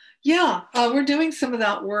 Yeah, we're doing some of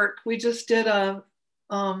that work. We just did a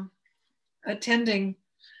tending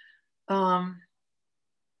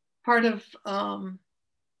part of the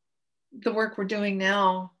work we're doing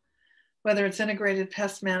now, whether it's integrated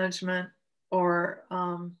pest management or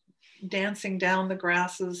dancing down the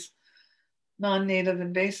grasses, non-native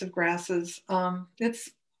invasive grasses. And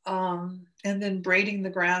then braiding the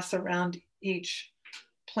grass around each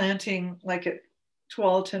planting, like at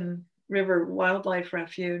Tualatin River Wildlife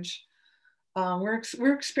Refuge. We're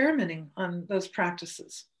experimenting on those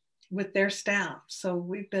practices with their staff. So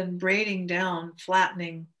we've been braiding down,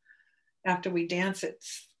 flattening after we dance it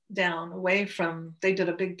down away from, they did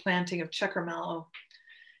a big planting of checker mallow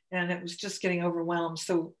and it was just getting overwhelmed.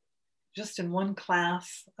 So just in one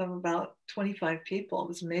class of about 25 people, it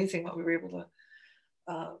was amazing what we were able to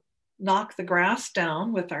knock the grass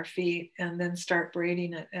down with our feet and then start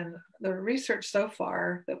braiding it. And the research so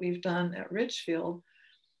far that we've done at Ridgefield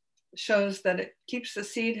shows that it keeps the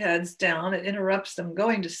seed heads down, it interrupts them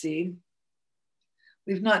going to seed.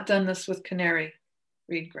 We've not done this with canary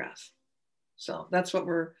reed grass. So that's what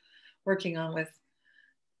we're working on with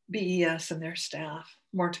BES and their staff,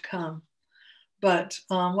 more to come. But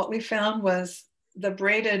what we found was the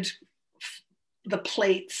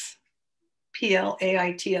plaits,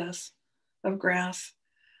 PLAITS of grass,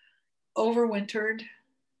 overwintered.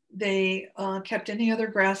 They kept any other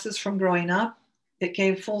grasses from growing up. It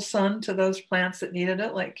gave full sun to those plants that needed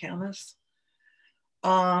it, like camas.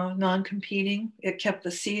 Non-competing. It kept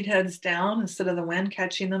the seed heads down instead of the wind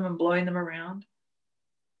catching them and blowing them around.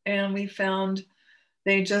 And we found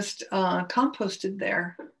they just composted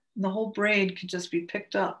there. And the whole braid could just be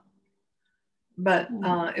picked up. But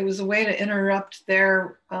it was a way to interrupt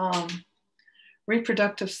their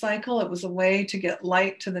reproductive cycle. It was a way to get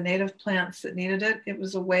light to the native plants that needed it. It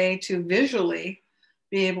was a way to visually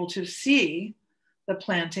be able to see the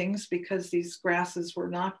plantings because these grasses were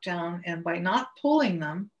knocked down, and by not pulling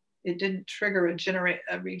them, it didn't trigger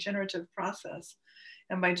a regenerative process.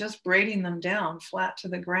 And by just braiding them down flat to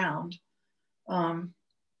the ground,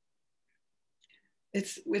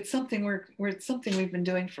 it's something we've been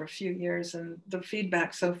doing for a few years, and the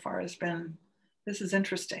feedback so far has been, this is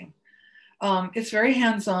interesting. It's very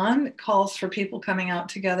hands-on. It calls for people coming out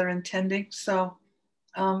together and tending. So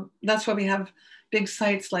that's why we have big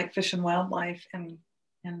sites like Fish and Wildlife and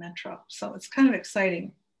Metro. So it's kind of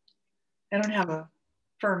exciting. I don't have a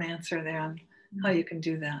firm answer there on how you can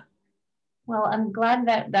do that. Well, I'm glad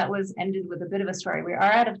that that was ended with a bit of a story. We are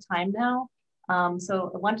out of time now.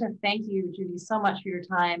 So I want to thank you, Judy, so much for your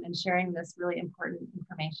time and sharing this really important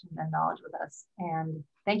information and knowledge with us. And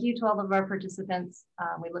thank you to all of our participants.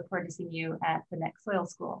 We look forward to seeing you at the next Soil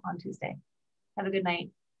School on Tuesday. Have a good night.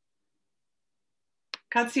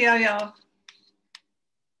 Katsiya, y'all.